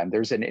 And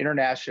there's an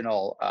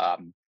international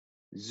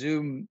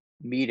Zoom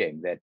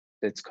meeting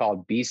that's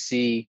called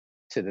BC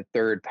to the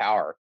third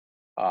power,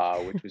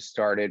 which was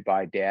started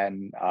by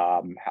Dan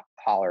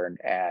Holler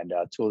and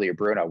Tulia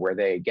Bruno, where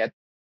they get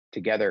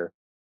together,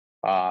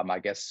 I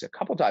guess, a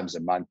couple times a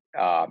month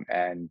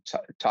and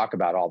talk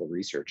about all the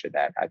research in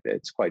that.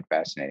 It's quite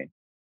fascinating.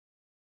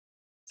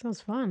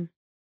 Sounds fun.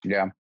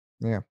 Yeah.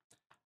 Yeah.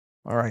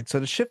 All right. So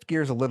to shift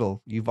gears a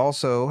little, you've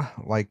also,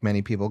 like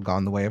many people,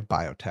 gone the way of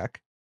biotech,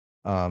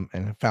 and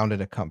have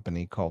founded a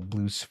company called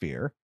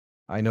BlueSphere.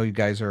 I know you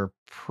guys are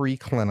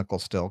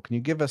preclinical still. Can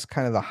you give us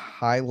kind of the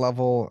high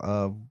level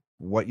of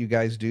what you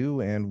guys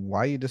do and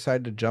why you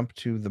decided to jump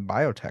to the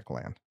biotech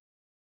land?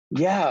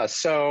 Yeah.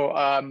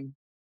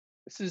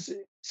 This is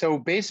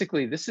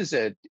basically this is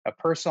a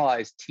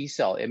personalized T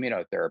cell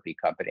immunotherapy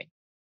company,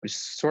 which is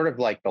sort of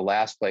like the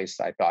last place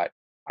I thought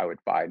I would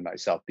find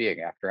myself being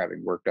after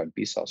having worked on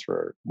B cells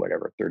for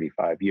whatever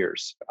 35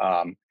 years.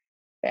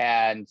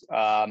 And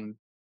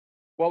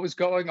What was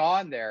going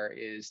on there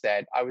is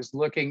that I was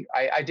looking.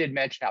 I did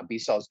mention how B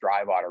cells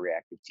drive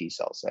autoreactive T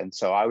cells, and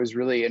so I was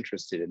really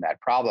interested in that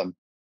problem.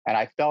 And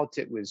I felt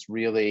it was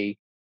really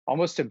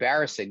almost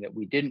embarrassing that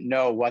we didn't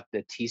know what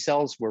the T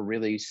cells were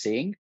really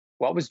seeing,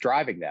 what was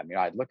driving them.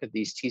 I'd look at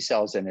these T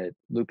cells in a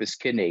lupus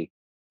kidney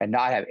and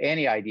not have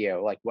any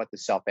idea like what the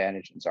self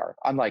antigens are,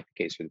 unlike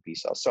the case for the B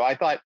cells. So I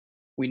thought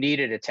we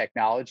needed a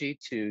technology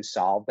to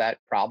solve that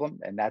problem,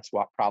 and that's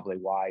probably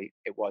why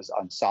it was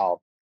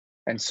unsolved.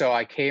 And so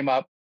I came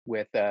up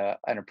with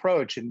an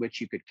approach in which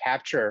you could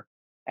capture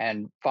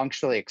and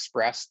functionally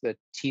express the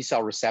T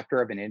cell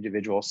receptor of an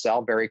individual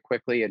cell very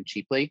quickly and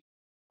cheaply,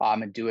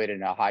 and do it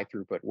in a high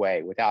throughput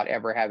way without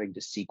ever having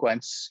to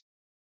sequence,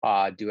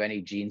 do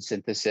any gene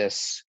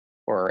synthesis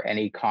or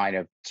any kind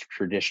of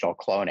traditional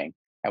cloning.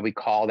 And we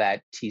call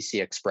that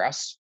TC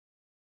Express.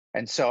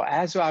 And so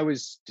as I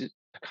was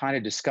kind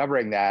of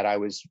discovering that, I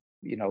was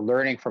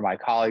learning from my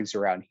colleagues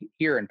around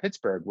here in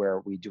Pittsburgh, where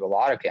we do a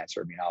lot of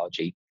cancer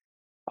immunology,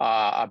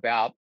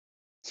 about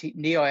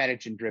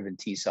neoantigen driven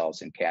T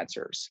cells in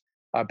cancers,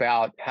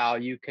 about how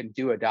you can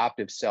do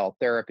adoptive cell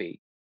therapy.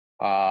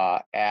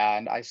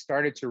 And I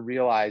started to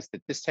realize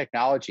that this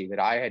technology that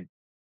I had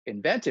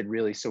invented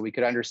really so we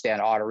could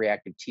understand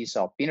autoreactive T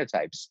cell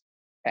phenotypes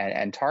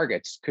and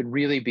targets could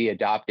really be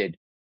adopted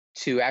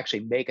to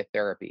actually make a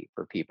therapy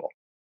for people.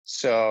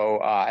 So,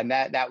 and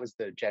that was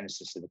the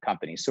genesis of the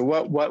company. So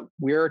what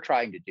we're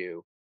trying to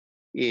do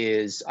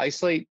is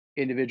isolate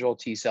individual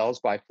T cells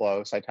by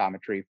flow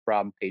cytometry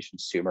from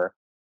patient's tumor.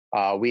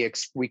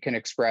 We can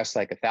express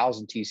like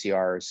 1,000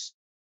 TCRs.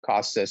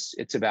 Costs us,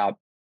 it's about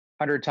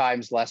 100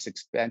 times less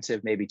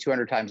expensive, maybe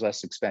 200 times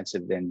less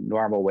expensive than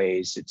normal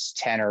ways. It's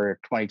 10 or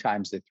 20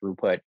 times the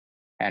throughput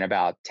and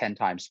about 10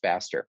 times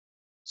faster.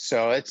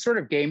 So it's sort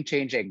of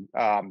game-changing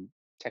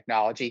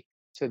technology.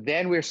 So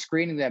then we're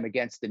screening them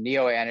against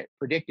the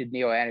predicted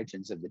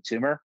neoantigens of the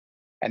tumor,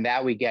 and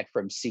that we get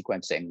from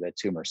sequencing the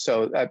tumor.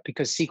 So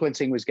because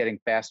sequencing was getting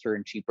faster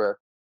and cheaper,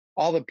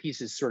 all the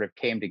pieces sort of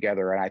came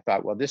together, and I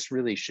thought, well, this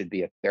really should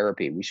be a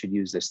therapy. We should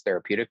use this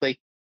therapeutically.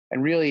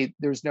 And really,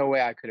 there's no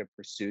way I could have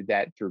pursued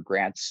that through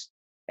grants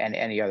and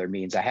any other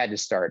means. I had to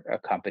start a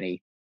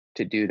company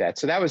to do that.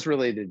 So that was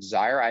really the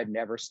desire. I'd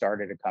never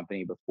started a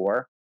company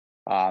before.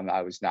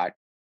 I was not,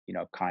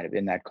 kind of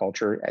in that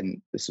culture,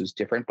 and this was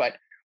different. But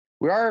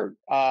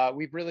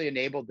we've really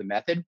enabled the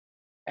method,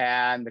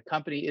 and the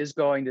company is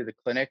going to the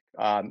clinic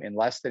in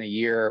less than a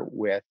year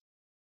with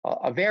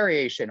a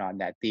variation on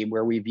that theme,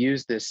 where we've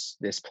used this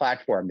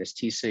platform, this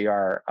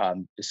TCR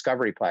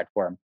discovery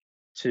platform,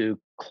 to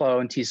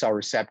clone T cell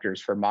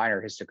receptors for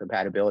minor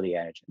histocompatibility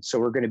antigens. So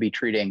we're going to be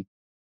treating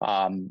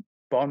bone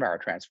marrow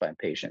transplant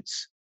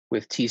patients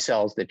with T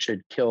cells that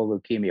should kill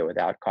leukemia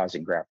without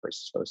causing graft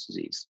versus host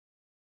disease.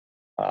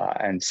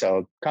 And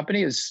so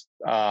company has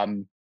got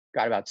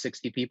about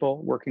 60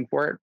 people working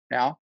for it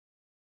now.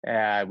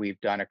 We've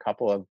done a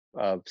couple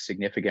of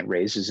significant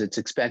raises. It's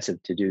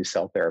expensive to do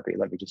cell therapy.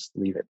 Let me just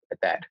leave it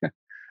at that.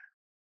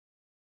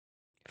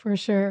 For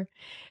sure.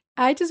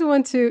 I just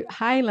want to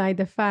highlight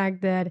the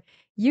fact that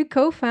you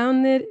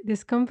co-founded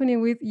this company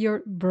with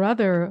your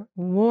brother,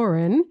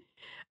 Warren.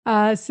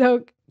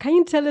 So can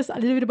you tell us a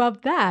little bit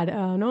about that?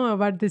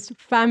 About this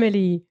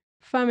family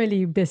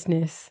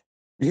business,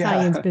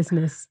 science Yeah.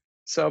 business.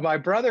 So my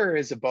brother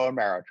is a bone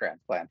marrow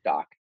transplant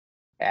doc.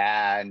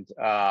 And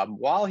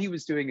while he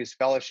was doing his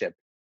fellowship,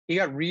 he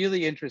got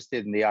really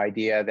interested in the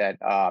idea that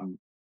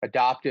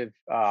adoptive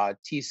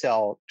T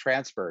cell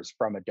transfers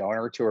from a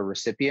donor to a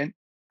recipient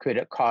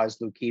could cause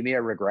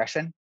leukemia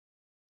regression.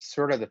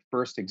 Sort of the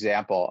first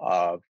example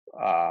of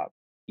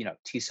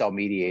T cell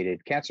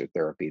mediated cancer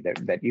therapy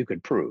that you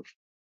could prove.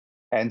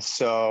 And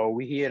so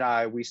he and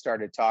I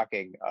started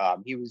talking.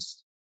 He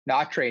was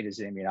not trained as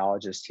an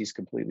immunologist; he's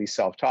completely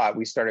self-taught.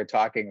 We started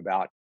talking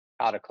about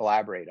how to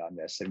collaborate on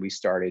this, and we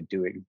started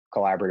doing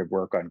collaborative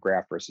work on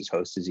graft versus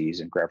host disease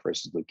and graft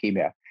versus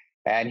leukemia.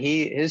 And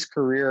his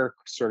career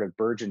sort of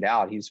burgeoned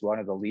out. He's one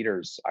of the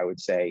leaders, I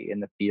would say, in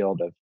the field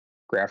of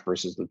graft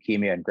versus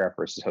leukemia and graft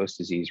versus host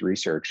disease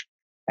research.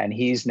 And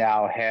he's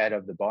now head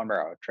of the bone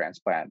marrow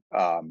transplant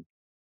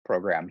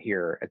program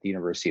here at the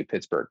University of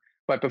Pittsburgh.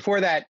 But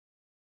before that,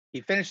 he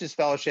finished his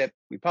fellowship.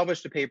 We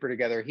published a paper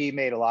together. He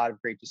made a lot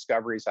of great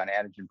discoveries on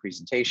antigen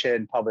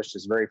presentation, published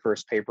his very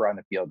first paper on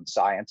the field of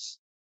science.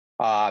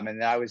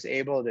 And I was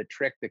able to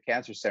trick the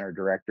cancer center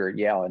director at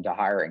Yale into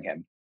hiring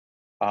him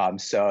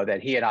so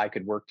that he and I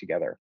could work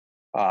together.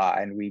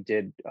 And we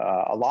did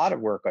a lot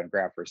of work on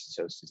graft versus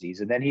host disease.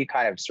 And then he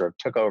kind of sort of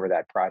took over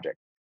that project.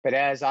 But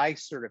as I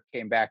sort of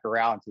came back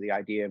around to the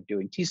idea of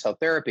doing T cell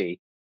therapy,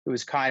 it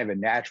was kind of a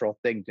natural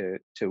thing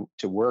to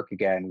work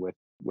again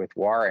with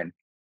Warren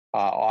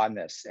on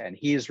this. And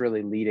he's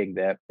really leading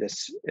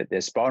this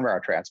bone marrow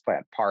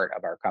transplant part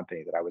of our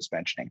company that I was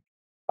mentioning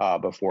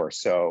before.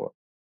 So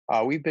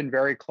we've been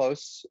very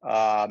close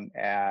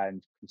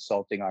and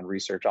consulting on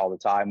research all the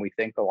time. We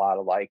think a lot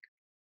alike,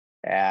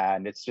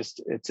 and it's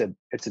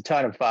a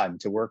ton of fun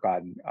to work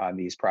on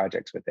these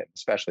projects with him,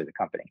 especially the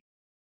company.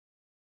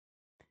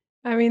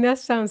 I mean, that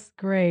sounds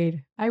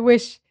great. I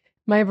wish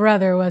my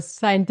brother was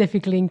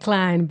scientifically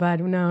inclined, but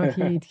no,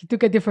 he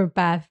took a different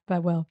path.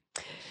 But well,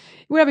 it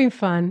would have been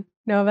fun.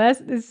 No,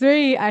 but it's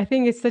very. I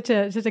think it's such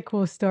a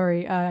cool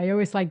story. I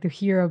always like to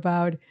hear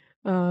about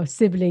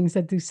siblings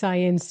that do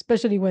science,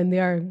 especially when they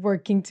are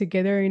working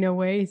together in a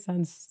way.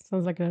 Sounds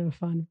like a lot of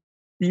fun.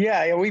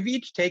 Yeah, we've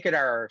each taken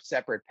our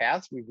separate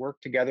paths. We've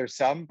worked together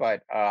some,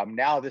 but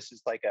now this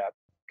is like a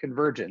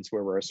convergence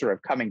where we're sort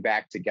of coming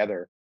back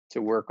together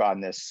to work on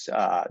this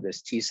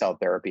T cell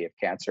therapy of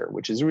cancer,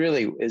 which is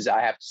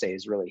I have to say,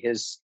 is really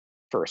his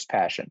first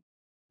passion.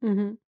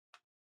 Mm-hmm.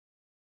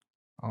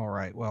 All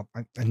right. Well,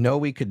 I know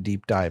we could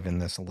deep dive in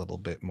this a little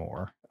bit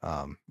more,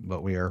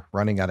 but we are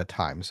running out of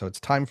time. So it's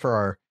time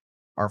for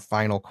our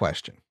final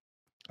question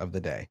of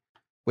the day,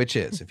 which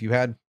is, if you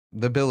had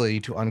the ability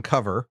to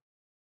uncover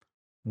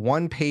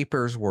one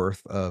paper's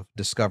worth of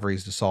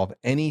discoveries to solve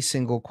any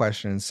single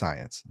question in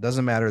science,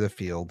 doesn't matter the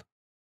field,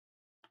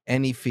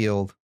 any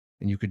field,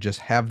 and you could just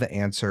have the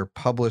answer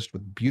published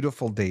with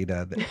beautiful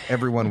data that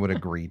everyone would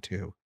agree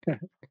to,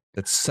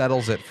 that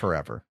settles it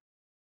forever,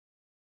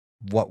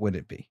 what would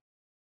it be?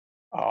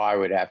 Oh, I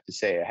would have to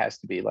say it has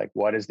to be like,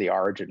 what is the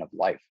origin of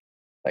life?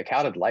 Like,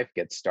 how did life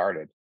get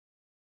started?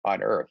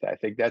 on Earth? I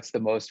think that's the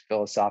most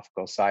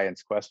philosophical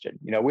science question.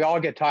 We all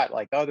get taught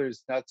like, oh,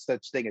 there's not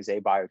such thing as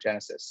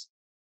abiogenesis,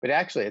 but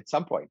actually at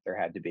some point there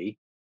had to be.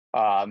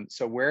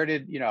 So where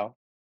did,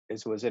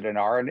 was it an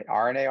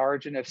RNA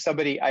origin? If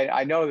somebody,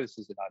 I know this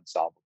is an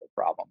unsolvable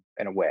problem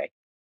in a way,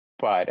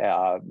 but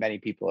many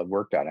people have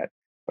worked on it.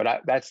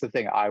 But that's the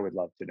thing I would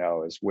love to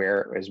know is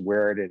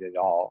where did it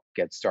all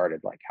get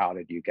started? Like, how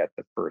did you get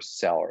the first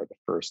cell or the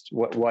first,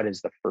 what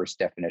is the first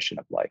definition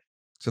of life?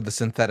 So the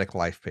synthetic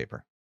life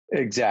paper.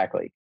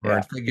 Exactly. Or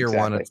in figure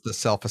one, it's the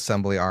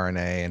self-assembly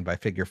RNA, and by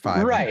figure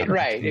 5,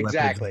 right,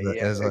 exactly.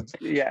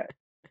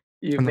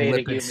 You've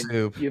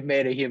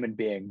made a human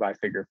being by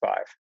figure 5.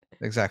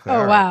 Exactly.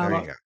 Oh, wow.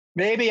 There you go.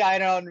 Maybe, I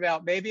don't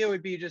know, maybe it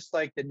would be just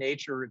like the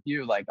Nature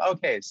review, like,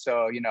 okay,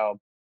 so,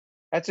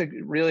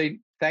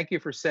 thank you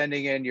for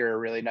sending in your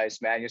really nice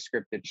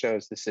manuscript that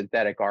shows the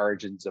synthetic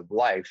origins of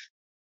life.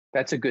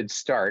 That's a good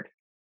start.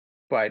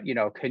 But,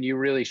 can you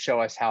really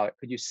show us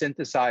could you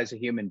synthesize a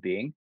human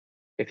being?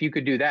 If you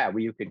could do that,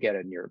 well, you could get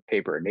in your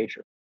paper in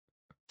Nature.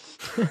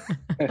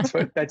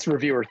 That's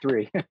reviewer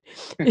 3.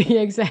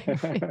 Yeah,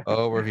 exactly.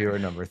 Oh, reviewer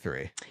number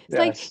 3. It's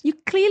like you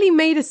clearly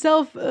made a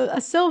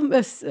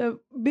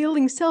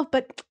building self,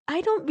 but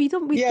we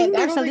think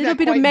there's a little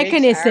bit of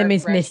mechanism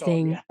is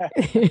missing.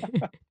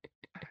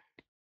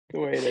 The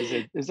way it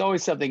is, there's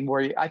always something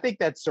more. I think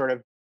that sort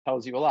of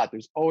tells you a lot.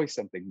 There's always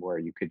something more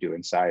you could do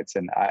in science,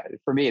 and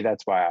for me,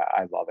 that's why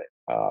I love it.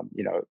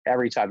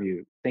 Every time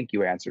you think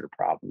you answered a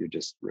problem, you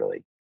just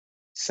really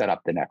set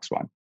up the next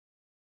one.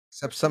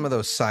 Except some of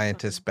those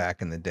scientists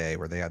back in the day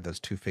where they had those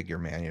 2-figure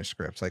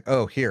manuscripts, like,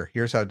 oh,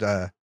 here's how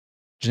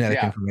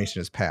genetic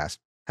information is passed.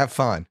 Have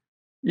fun.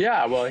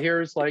 Yeah, well,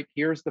 here's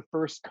the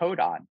first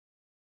codon.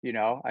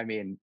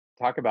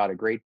 Talk about a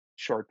great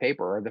short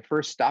paper, or the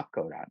first stop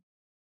codon.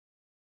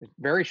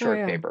 Very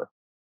short paper.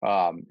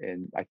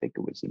 And I think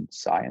it was in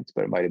Science,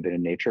 but it might have been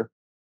in Nature.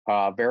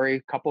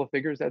 Very couple of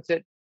figures. That's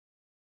it.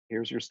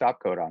 Here's your stop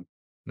codon.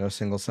 No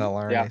single cell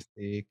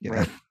RNA-seq.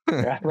 Right.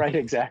 Yeah, right.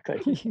 Exactly.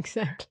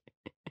 Exactly.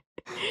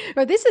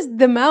 But this is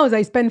the mouse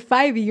I spent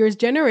 5 years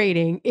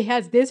generating. It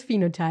has this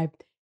phenotype.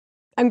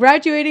 I'm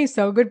graduating,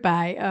 so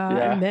goodbye.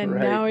 And then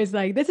now it's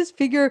like, this is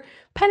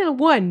panel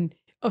 1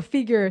 of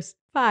figures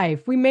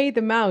 5. We made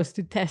the mouse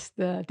to test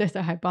our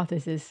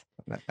hypothesis.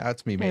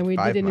 That's me. And we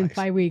did it in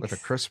 5 weeks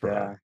with a CRISPR.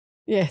 Yeah.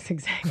 Yes,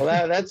 exactly.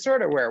 Well, that's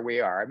sort of where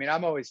we are.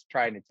 I'm always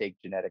trying to take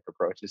genetic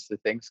approaches to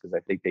things because I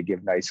think they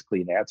give nice,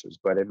 clean answers.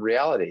 But in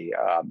reality,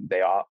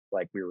 they all,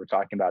 like we were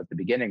talking about at the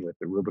beginning with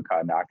the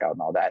Rubicon knockout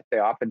and all that, they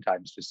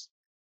oftentimes just,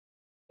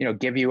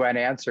 give you an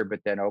answer, but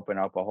then open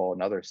up a whole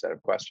another set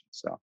of questions.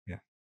 So yeah.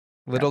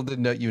 Little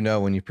did you know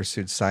when you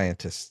pursued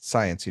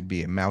science, you'd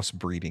be a mouse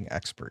breeding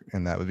expert,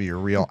 and that would be your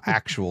real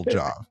actual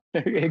job.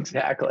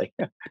 Exactly.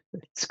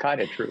 It's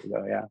kind of true,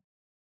 though. Yeah.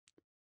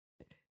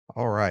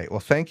 All right. Well,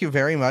 thank you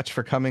very much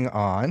for coming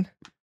on.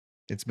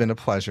 It's been a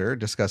pleasure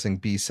discussing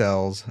B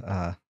cells,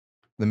 the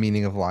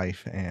meaning of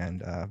life,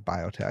 and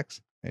biotechs.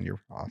 And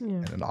you're awesome,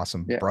 and an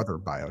awesome brother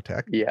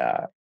biotech.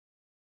 Yeah.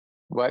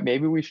 Well,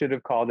 maybe we should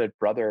have called it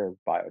Brother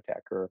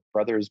Biotech or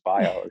Brothers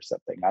Bio or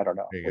something. I don't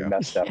know. We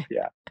messed up.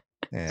 Yeah.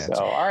 So,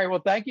 all right.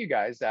 Well, thank you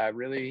guys. I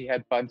really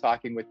had fun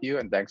talking with you,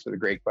 and thanks for the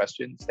great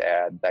questions,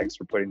 and thanks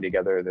for putting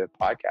together the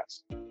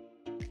podcast.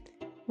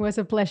 It was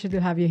a pleasure to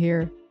have you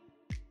here.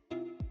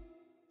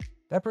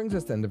 That brings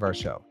us to the end of our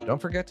show.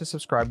 Don't forget to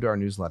subscribe to our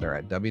newsletter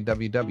at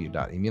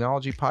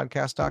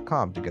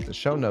www.immunologypodcast.com to get the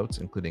show notes,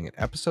 including an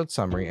episode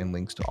summary and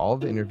links to all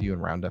of the interview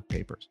and Roundup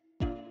papers.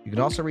 You can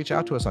also reach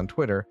out to us on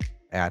Twitter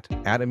at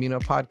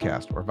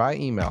 @ImmunoPodcast or via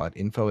email at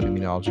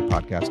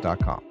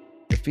info@immunologypodcast.com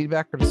with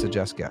feedback or to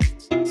suggest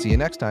guests. See you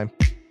next time.